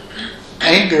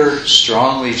 Anger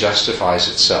strongly justifies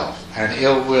itself, and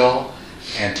ill will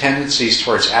and tendencies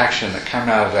towards action that come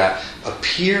out of that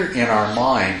appear in our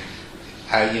mind,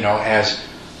 as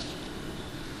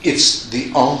it's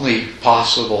the only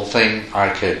possible thing I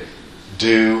could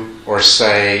do or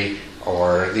say,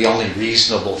 or the only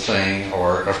reasonable thing,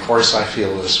 or of course I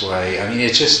feel this way. I mean,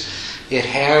 it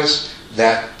has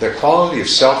the quality of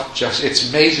self-justice. It's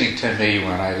amazing to me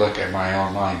when I look at my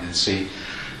own mind and see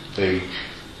the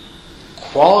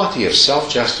quality of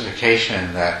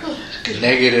self-justification that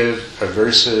negative,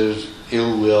 aversive,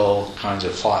 ill will kinds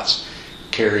of thoughts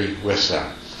carry with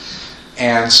them.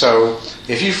 And so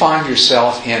if you find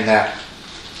yourself in that,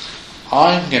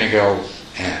 I'm going to go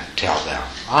and tell them,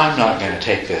 I'm not going to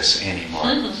take this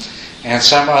anymore. And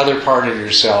some other part of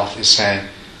yourself is saying,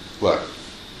 look,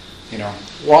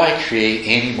 why create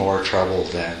any more trouble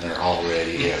than there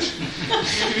already is?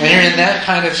 And you're in that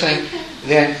kind of thing,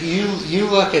 then you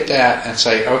look at that and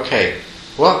say, okay,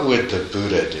 what would the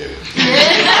Buddha do?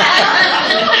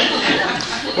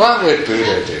 What would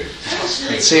Buddha do?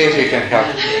 And see if you can help.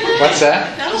 What's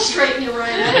that? That'll straighten you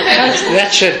right out.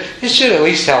 It should at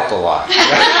least help a lot.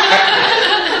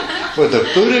 Would the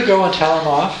Buddha go and tell him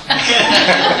off?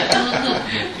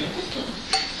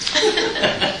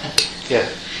 Yeah.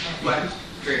 One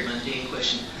very mundane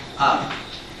question.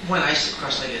 When I sit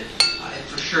cross-legged,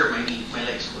 for sure my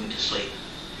leg's going to sleep.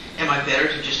 Am I better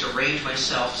to just arrange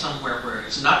myself somewhere where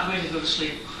it's not going to go to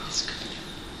sleep?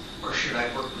 Or should I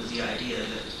work with the idea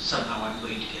that somehow I'm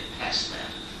going to get past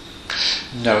that?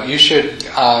 No, you should.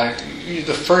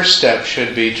 The first step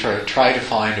should be to try to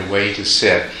find a way to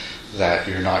sit that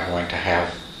you're not going to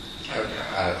have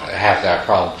that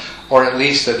problem, or at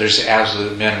least that there's the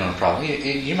absolute minimum problem.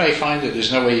 You may find that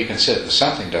there's no way you can sit that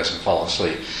something doesn't fall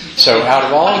asleep. So out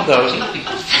of all of those,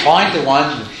 find the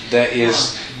one that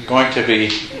is going to be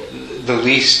the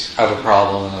least of a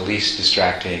problem and the least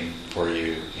distracting for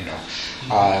you.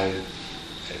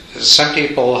 Some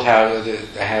people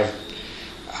have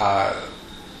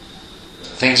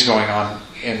things going on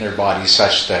in their bodies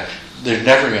such that they're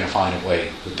never going to find a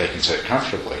way that they can sit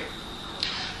comfortably.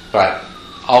 But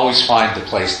always find the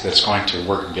place that's going to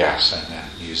work best and then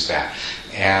use that.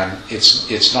 And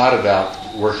it's not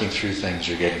about working through things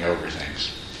or getting over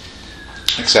things,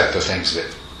 except the things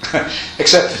that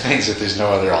there's no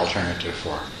other alternative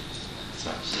for.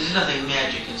 So there's nothing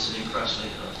magic in sitting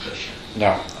cross-legged on a cushion.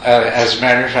 No. As a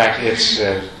matter of fact, it's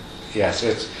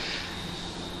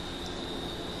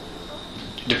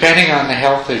depending on the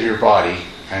health of your body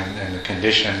and the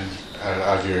condition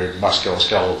of your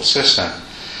musculoskeletal system,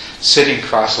 sitting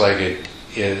cross-legged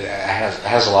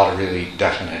has a lot of really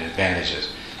definite advantages.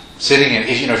 Sitting in,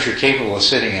 if you're capable of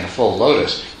sitting in a full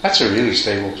lotus, that's a really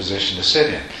stable position to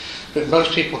sit in. But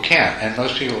most people can't, and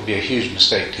most people it would be a huge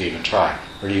mistake to even try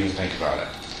or to even think about it.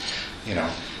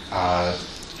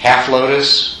 Half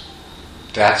lotus,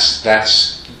 that's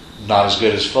not as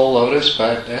good as full lotus,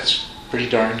 but that's pretty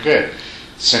darn good.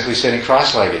 Simply sitting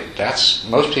cross-legged,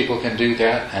 most people can do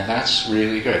that, and that's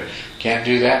really good. Can't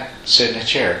do that, sit in a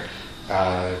chair,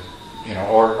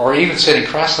 or even sitting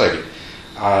cross-legged.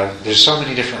 There's so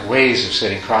many different ways of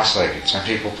sitting cross-legged. Some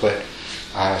people put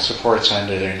supports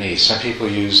under their knees. Some people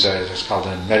use it's called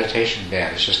a meditation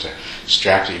band. It's just a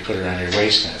strap that you put around your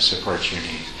waist and it supports your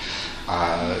knees.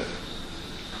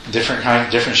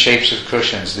 Different shapes of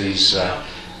cushions. These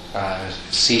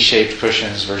C-shaped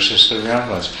cushions versus the round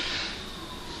ones.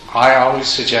 I always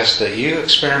suggest that you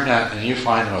experiment and you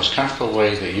find the most comfortable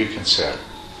way that you can sit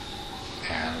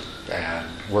and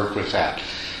work with that.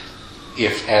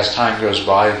 If as time goes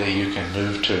by that you can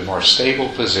move to a more stable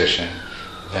position,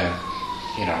 then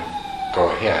go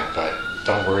ahead, but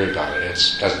don't worry about it.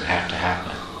 It doesn't have to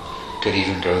happen. It could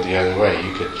even go the other way.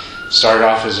 You could start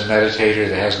off as a meditator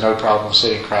that has no problem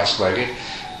sitting cross-legged,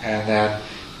 and then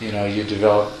you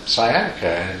develop sciatica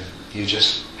and you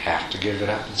just have to give it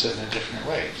up and sit in a different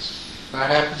way.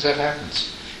 That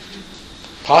happens.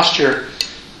 Posture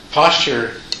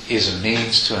is a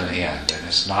means to an end, and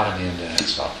it's not an end in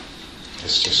itself.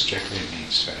 It's just strictly a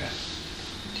means to an end.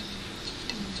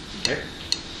 Okay?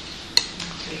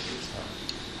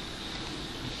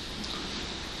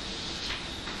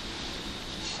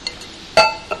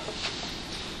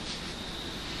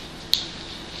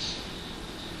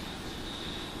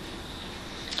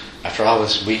 After all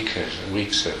this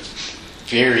weeks of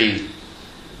very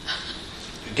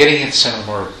getting into some of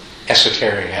the more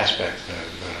esoteric aspects of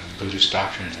Buddhist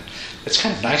doctrine, it's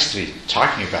kind of nice to be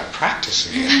talking about practice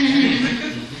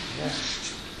again.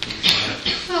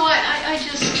 Well, I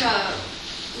just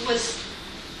was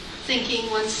thinking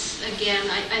once again.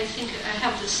 I think I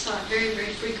have this thought very,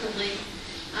 very frequently,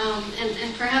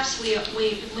 and perhaps we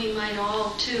might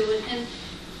all too. And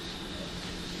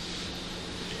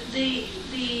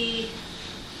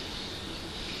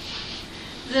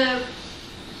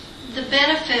the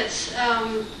benefits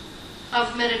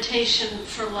of meditation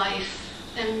for life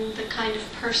and the kind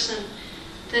of person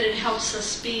that it helps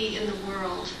us be in the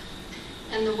world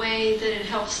and the way that it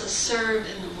helps us serve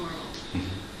in the world,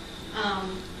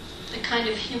 the kind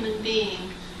of human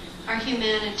being, our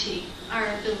humanity, our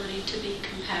ability to be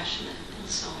compassionate and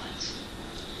so on.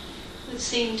 would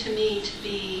seem to me to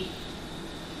be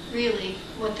really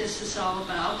what this is all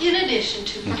about, in addition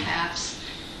to perhaps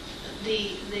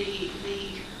the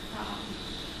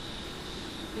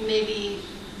maybe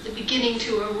the beginning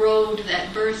to erode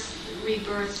that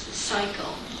rebirth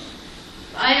cycle.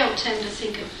 I don't tend to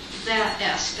think of that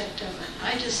aspect of it.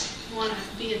 I just want to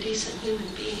be a decent human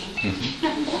being.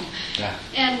 Yeah.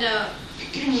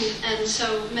 And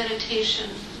so meditation,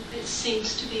 it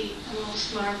seems to be the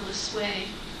most marvelous way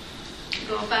to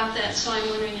go about that. So I'm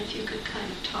wondering if you could kind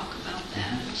of talk about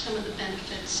that and some of the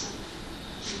benefits and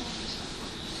so on and so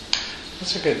forth.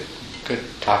 That's a good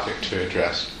topic to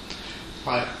address.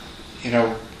 But,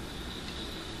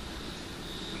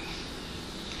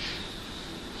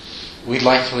 we'd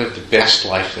like to live the best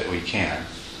life that we can,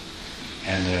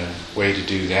 and the way to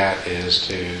do that is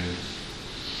to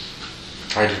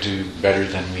try to do better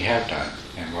than we have done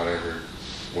in whatever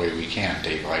way we can,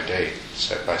 day by day,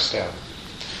 step by step.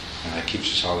 And that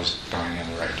keeps us always going in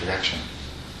the right direction.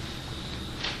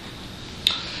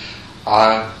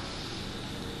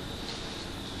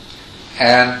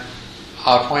 And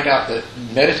I'll point out that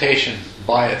meditation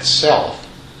by itself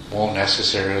won't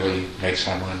necessarily make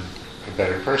someone a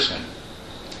better person.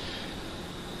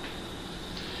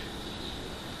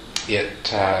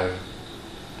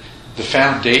 The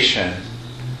foundation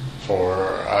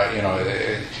for,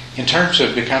 in terms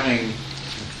of becoming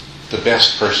the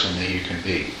best person that you can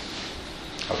be,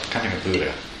 of becoming a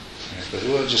Buddha, but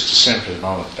we'll just assume for the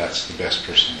moment that's the best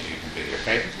person that you can be,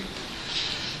 okay?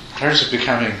 In terms of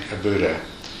becoming a Buddha,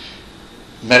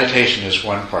 meditation is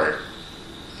one part.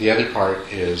 The other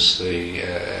part is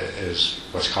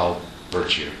what's called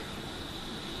virtue,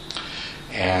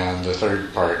 and the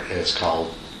third part is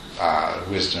called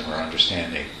wisdom or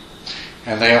understanding,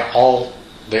 and they all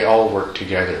work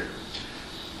together.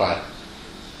 But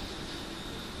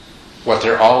what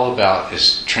they're all about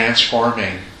is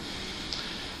transforming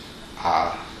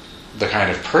the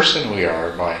kind of person we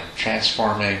are by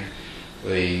transforming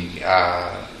the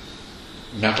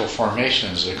mental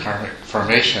formations, the karmic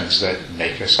formations that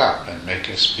make us up and make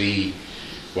us be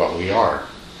what we are.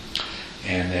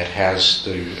 And it has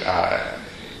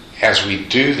as we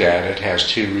do that, it has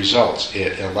two results.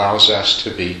 It allows us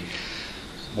to be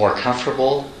more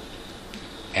comfortable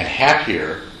and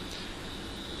happier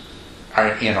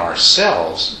in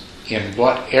ourselves in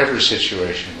whatever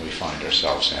situation we find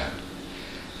ourselves in.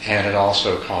 And it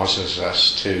also causes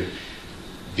us to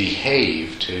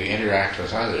behave, to interact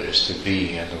with others, to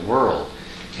be in the world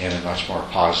in a much more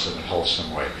positive and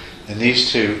wholesome way. And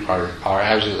these two are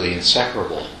absolutely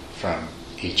inseparable from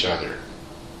each other.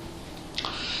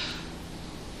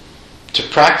 To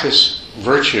practice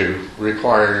virtue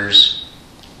requires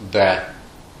that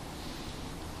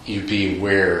you be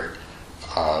aware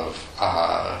of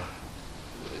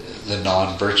the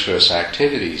non-virtuous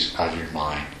activities of your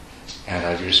mind and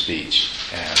of your speech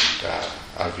and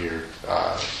of your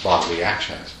bodily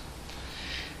actions.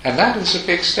 And that is a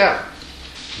big step.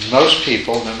 Most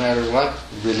people, no matter what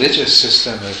religious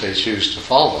system that they choose to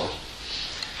follow,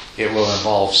 it will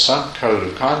involve some code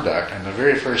of conduct, and the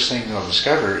very first thing they'll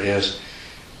discover is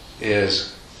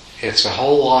it's a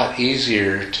whole lot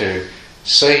easier to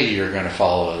say you're going to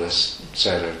follow this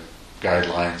set of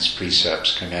guidelines,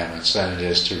 precepts, commandments than it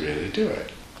is to really do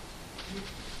it.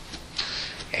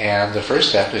 And the first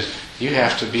step is you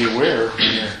have to be aware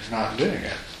when you're not doing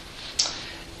it.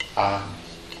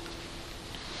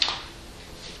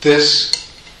 This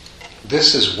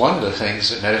is one of the things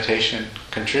that meditation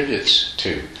contributes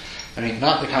to. I mean,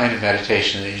 not the kind of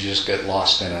meditation that you just get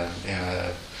lost in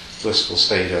a blissful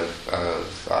state of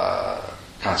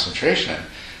concentration,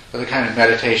 but the kind of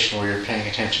meditation where you're paying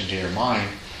attention to your mind,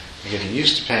 you're getting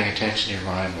used to paying attention to your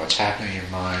mind, what's happening in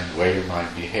your mind, the way your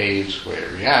mind behaves, the way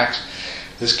it reacts.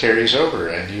 This carries over,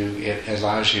 and it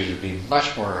allows you to be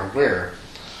much more aware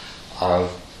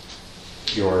of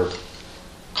your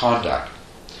conduct.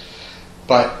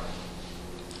 But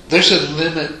there's a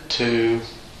limit to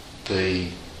the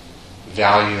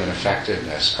value and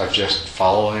effectiveness of just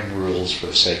following rules for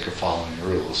the sake of following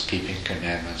rules, keeping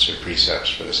commandments or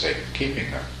precepts for the sake of keeping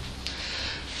them.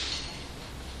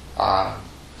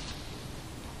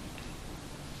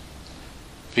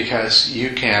 Because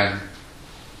you can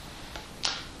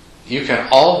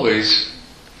always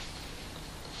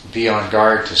be on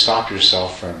guard to stop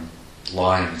yourself from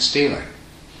lying and stealing.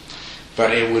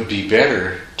 But it would be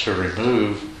better to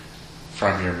remove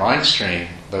from your mind stream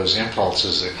those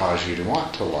impulses that cause you to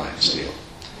want to lie and steal.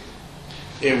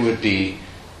 It would be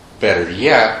better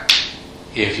yet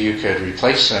if you could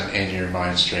replace them in your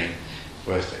mind stream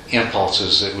with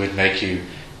impulses that would make you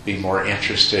be more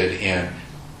interested in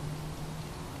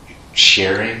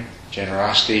sharing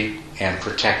generosity, and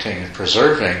protecting and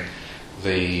preserving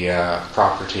the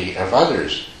property of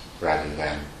others rather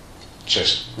than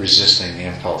just resisting the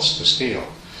impulse to steal.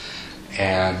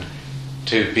 And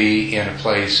to be in a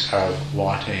place of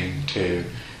wanting to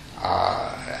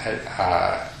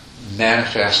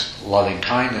manifest loving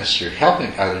kindness through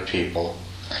helping other people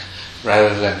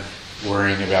rather than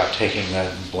worrying about taking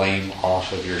the blame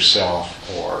off of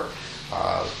yourself or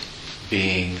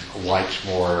being liked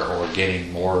more or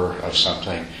getting more of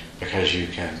something because you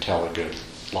can tell a good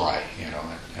lie,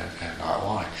 and not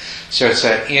lie. So it's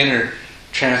that inner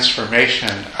transformation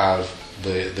of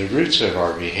the roots of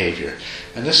our behavior,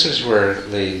 and this is where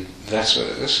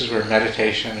this is where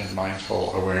meditation and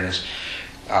mindful awareness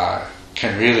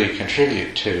can really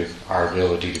contribute to our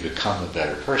ability to become a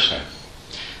better person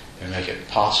and make it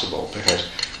possible. Because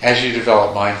as you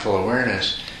develop mindful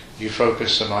awareness, you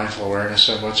focus the mindful awareness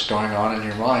on what's going on in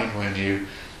your mind when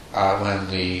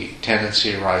the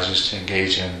tendency arises to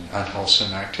engage in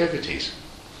unwholesome activities.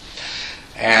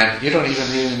 And you don't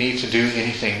even really need to do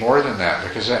anything more than that,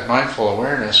 because that mindful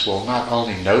awareness will not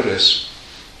only notice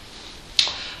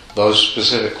those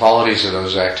specific qualities of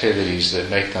those activities that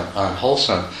make them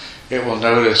unwholesome, it will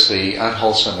notice the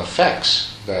unwholesome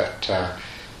effects that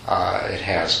it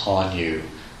has on you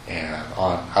and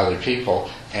on other people,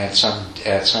 and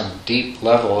at some deep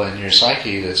level in your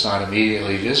psyche that's not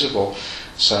immediately visible,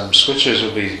 some switches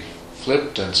will be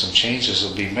flipped and some changes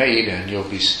will be made, and you'll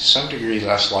be some degree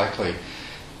less likely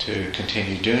to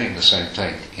continue doing the same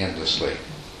thing endlessly.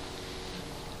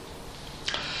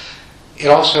 It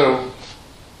also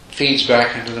feeds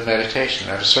back into the meditation.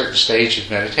 At a certain stage of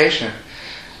meditation,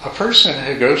 a person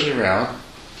who goes around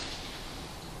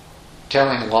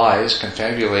telling lies,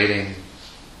 confabulating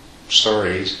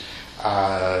stories,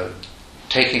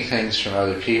 taking things from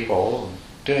other people,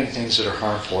 doing things that are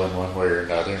harmful in one way or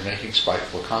another, making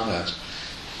spiteful comments,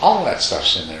 all that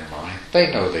stuff's in their mind.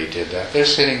 They know they did that. They're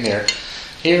sitting there.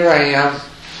 Here I am,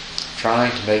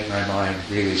 trying to make my mind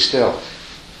really still.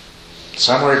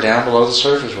 Somewhere down below the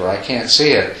surface where I can't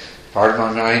see it, part of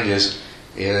my mind is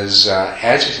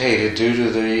agitated due to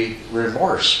the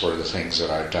remorse for the things that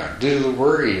I've done, due to the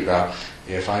worry about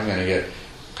if I'm going to get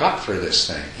caught for this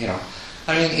thing.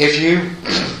 I mean,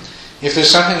 if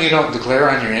there's something you don't declare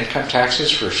on your income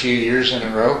taxes for a few years in a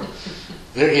row,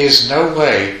 there is no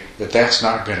way that that's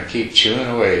not going to keep chewing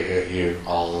away at you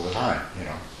all of the time.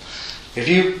 If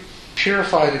you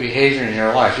purify the behavior in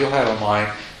your life, you'll have a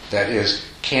mind that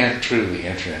can truly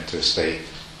enter into a state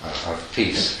of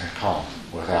peace and calm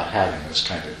without having this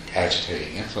kind of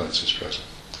agitating influences present.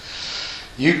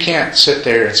 You can't sit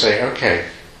there and say, okay,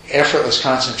 effortless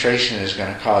concentration is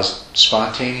going to cause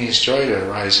spontaneous joy to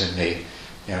arise in me,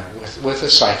 with a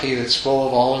psyche that's full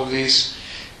of all of these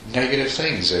negative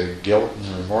things, guilt and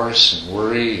remorse and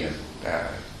worry and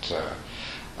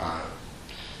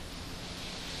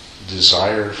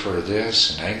desire for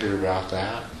this and anger about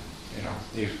that.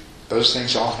 Those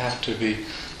things all have to be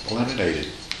eliminated.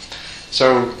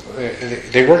 So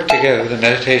they work together. The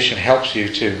meditation helps you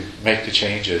to make the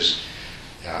changes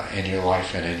in your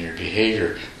life and in your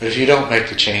behavior. But if you don't make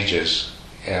the changes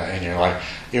in your life,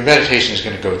 your meditation is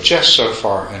going to go just so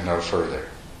far and no further.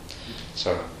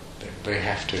 So they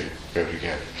have to go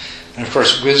together. And of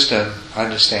course, wisdom,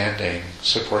 understanding,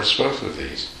 supports both of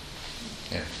these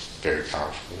in very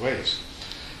powerful ways.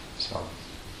 So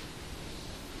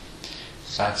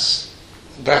that's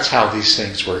how these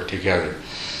things work together.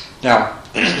 Now,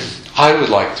 I would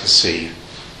like to see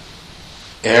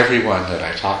everyone that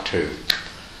I talk to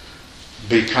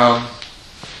become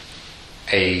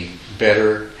a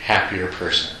better, happier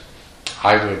person.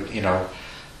 I'd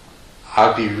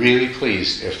be really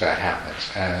pleased if that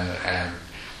happens. And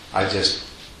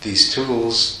these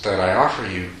tools that I offer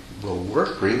you will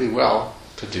work really well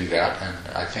to do that. And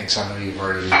I think some of you have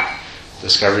already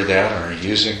discovered that and are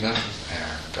using them. And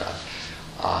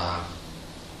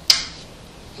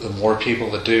the more people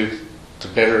that do, the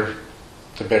better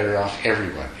off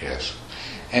everyone is.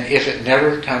 And if it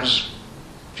never comes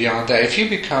beyond that, if you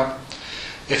become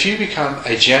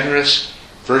a generous,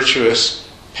 virtuous,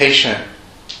 patient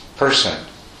person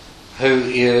who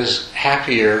is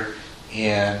happier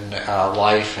in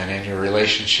life and in your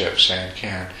relationships and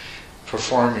can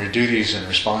perform your duties and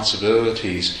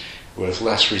responsibilities with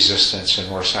less resistance and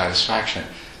more satisfaction,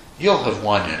 you'll have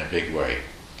won in a big way.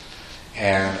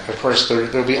 And of course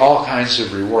there'll be all kinds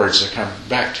of rewards that come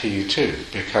back to you too,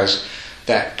 because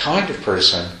that kind of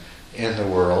person in the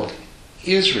world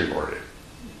is rewarded.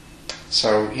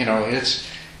 So it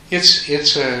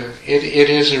is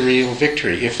a real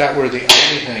victory. If that were the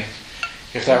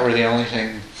only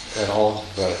thing at all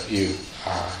that you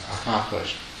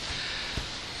accomplished.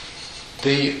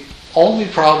 The only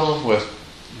problem with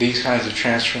these kinds of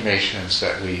transformations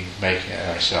that we make in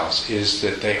ourselves is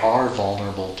that they are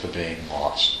vulnerable to being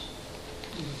lost.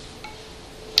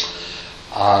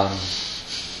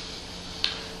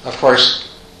 Of course,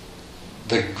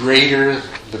 the greater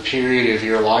the period of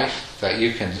your life that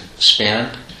you can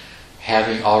spend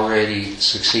having already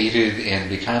succeeded in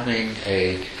becoming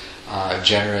a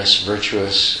generous,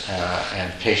 virtuous,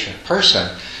 and patient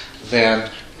person, then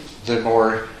the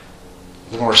more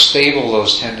stable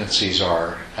those tendencies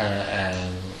are,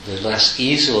 and the less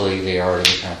easily they are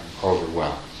to become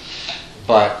overwhelmed.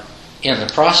 But in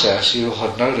the process, you'll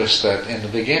have noticed that in the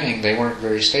beginning they weren't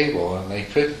very stable, and they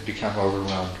could become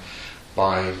overwhelmed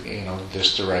by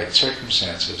just the right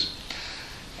circumstances.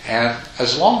 And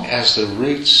as long as the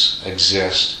roots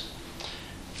exist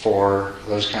for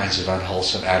those kinds of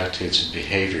unwholesome attitudes and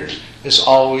behaviors, there's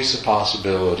always the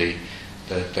possibility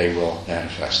that they will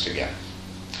manifest again.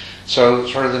 So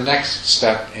sort of the next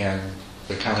step in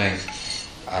becoming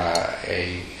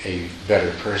a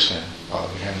better person,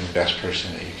 becoming the best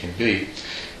person that you can be,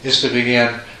 is to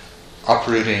begin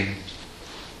uprooting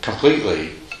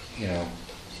completely,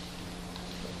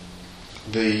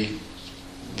 the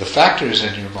factors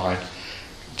in your mind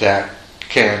that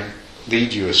can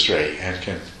lead you astray and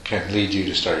can lead you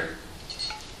to start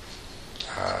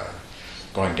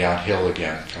going downhill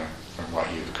again from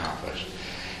what you've accomplished.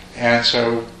 And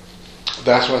so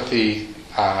that's what the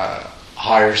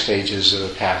higher stages of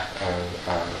the path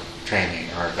of training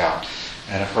are about.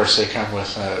 And of course, they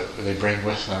bring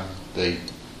with them the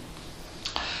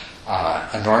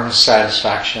enormous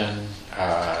satisfaction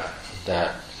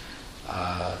that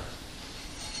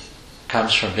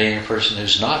comes from being a person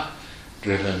who's not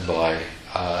driven by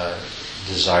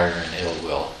desire and ill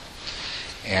will,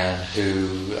 and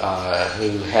who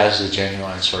has the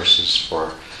genuine sources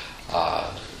for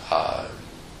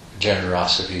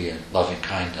generosity and loving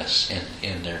kindness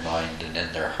in their mind and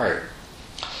in their heart.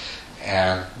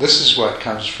 And this is what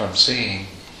comes from seeing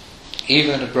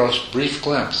even a brief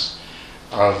glimpse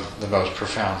of the most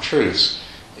profound truths.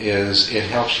 Is it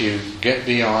helps you get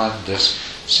beyond this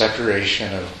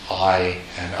separation of I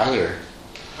and other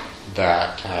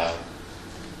that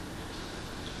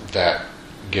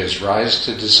gives rise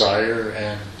to desire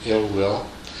and ill will,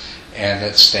 and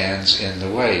that stands in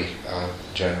the way of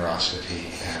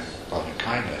generosity and loving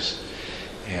kindness.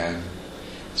 And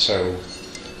so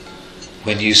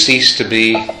when you cease to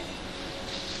be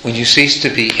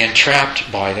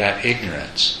entrapped by that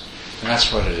ignorance, and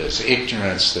that's what it is, the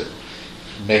ignorance that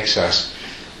makes us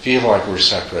feel like we're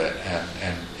separate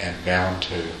and bound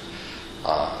to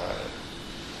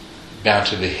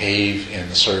behave in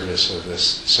the service of this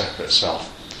separate self.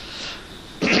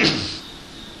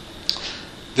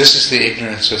 This is the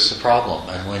ignorance that's the problem,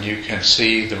 and when you can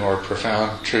see the more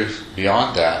profound truth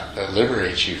beyond that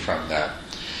liberates you from that,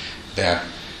 then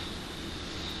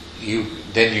you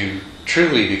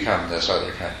truly become this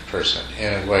other kind of person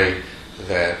in a way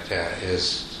that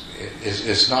is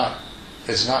not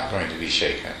going to be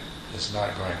shaken. It's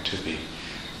not going to be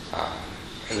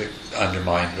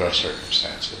undermined by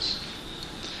circumstances.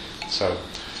 So,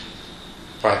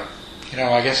 but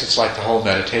I guess it's like the whole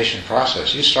meditation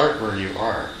process. You start where you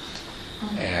are,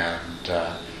 and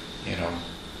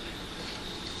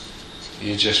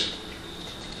you just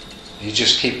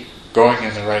keep going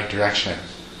in the right direction,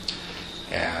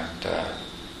 and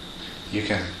you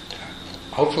can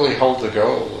hopefully hold the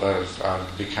goal of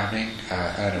becoming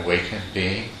an awakened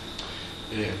being,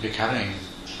 becoming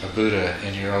a Buddha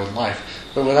in your own life,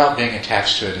 but without being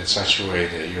attached to it in such a way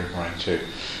that you're going to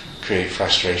create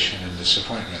frustration and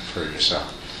disappointment for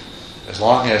yourself. As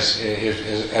long as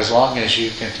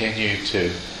you continue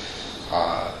to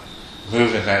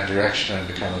move in that direction and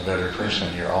become a better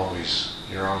person, you're always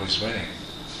winning.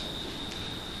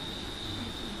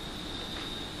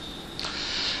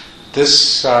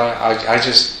 This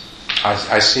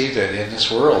I see that in this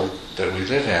world that we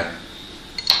live in,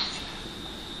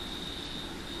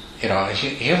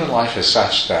 human life is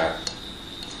such that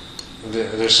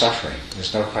there's suffering.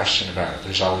 There's no question about it.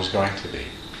 There's always going to be.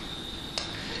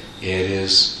 It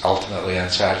is ultimately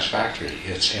unsatisfactory.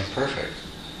 It's imperfect.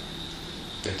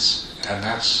 And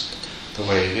that's the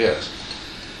way it is.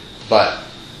 But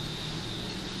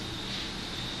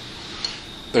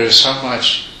there's so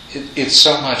much. It's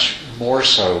so much more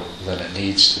so than it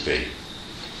needs to be.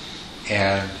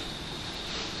 And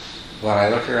when I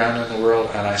look around in the world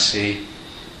and I see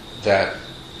that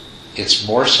it's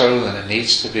more so than it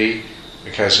needs to be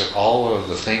because of all of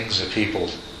the things that people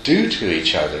do to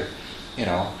each other,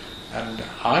 and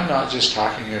I'm not just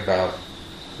talking about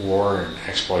war and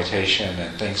exploitation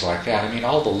and things like that. I mean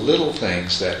all the little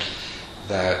things that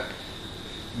that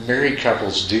married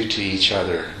couples do to each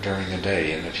other during the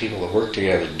day, and the people that work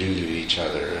together do to each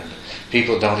other, and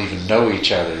people that don't even know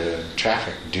each other in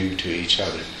traffic do to each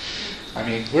other. I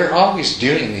mean, we're always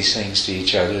doing these things to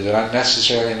each other that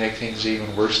unnecessarily make things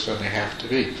even worse than they have to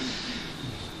be.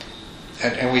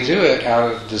 And we do it out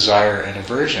of desire and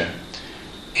aversion.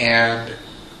 And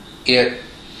it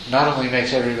not only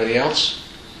makes everybody else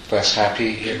less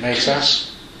happy, it makes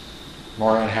us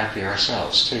more unhappy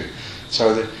ourselves too.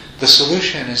 So the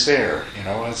solution is there,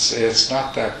 it's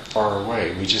not that far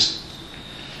away.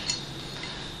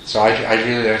 So I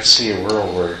really like to see a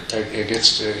world where it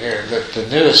gets to the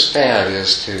newest fad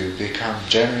is to become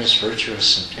generous,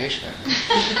 virtuous, and patient.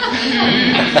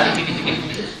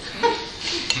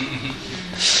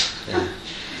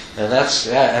 And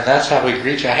that's how we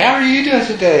greet you. How are you doing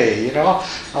today?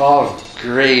 Oh,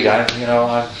 great.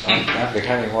 I'm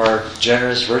becoming more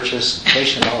generous, virtuous, and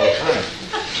patient all the time.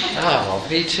 Oh, well,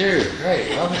 me too. Great.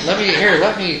 Well, let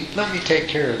me take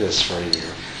care of this for you.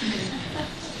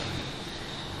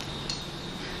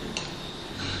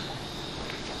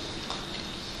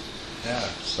 Yeah.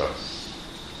 So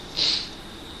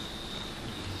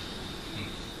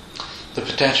the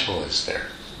potential is there.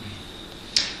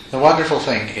 The wonderful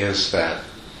thing is that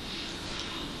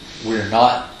we're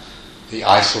not the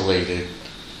isolated,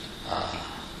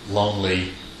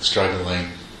 lonely,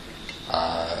 struggling,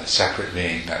 separate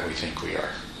being that we think we are.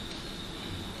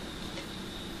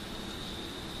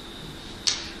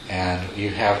 And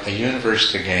you have a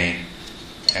universe to gain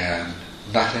and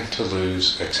nothing to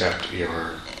lose except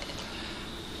your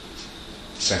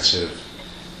sense of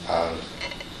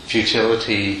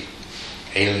futility,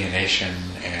 alienation,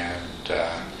 and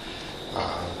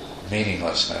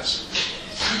meaninglessness.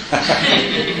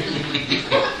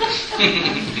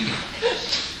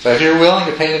 So if you're willing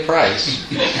to pay the price,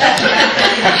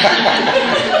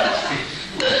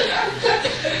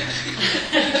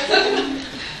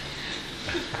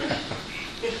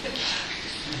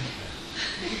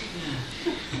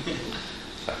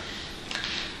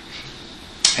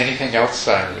 anything else?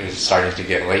 It's starting to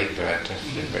get late, but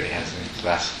if anybody has any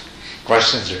last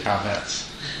questions or comments.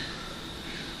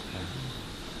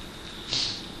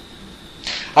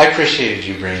 I appreciated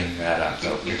you bringing that up,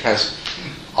 though, because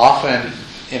often,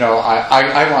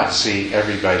 I want to see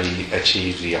everybody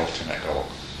achieve the ultimate goal,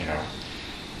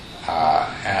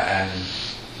 and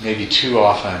maybe too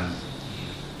often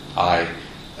I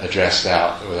address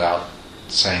that without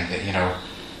saying that,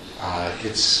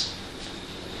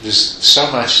 there's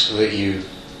so much that you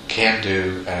can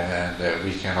do and that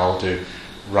we can all do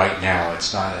right now.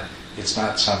 It's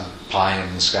not some pie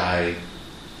in the sky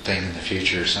thing in the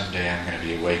future. Someday I'm going to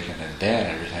be awakened and then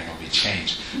everything will be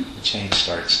changed. The change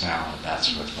starts now, and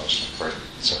that's what's most important.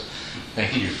 So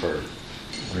thank you for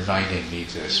reminding me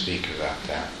to speak about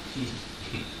that.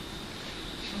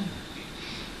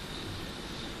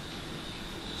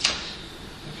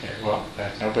 Okay, well,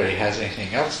 if nobody has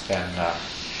anything else, then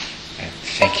and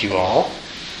thank you all,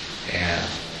 and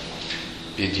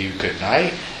bid you good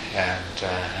night, and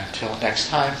until next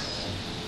time.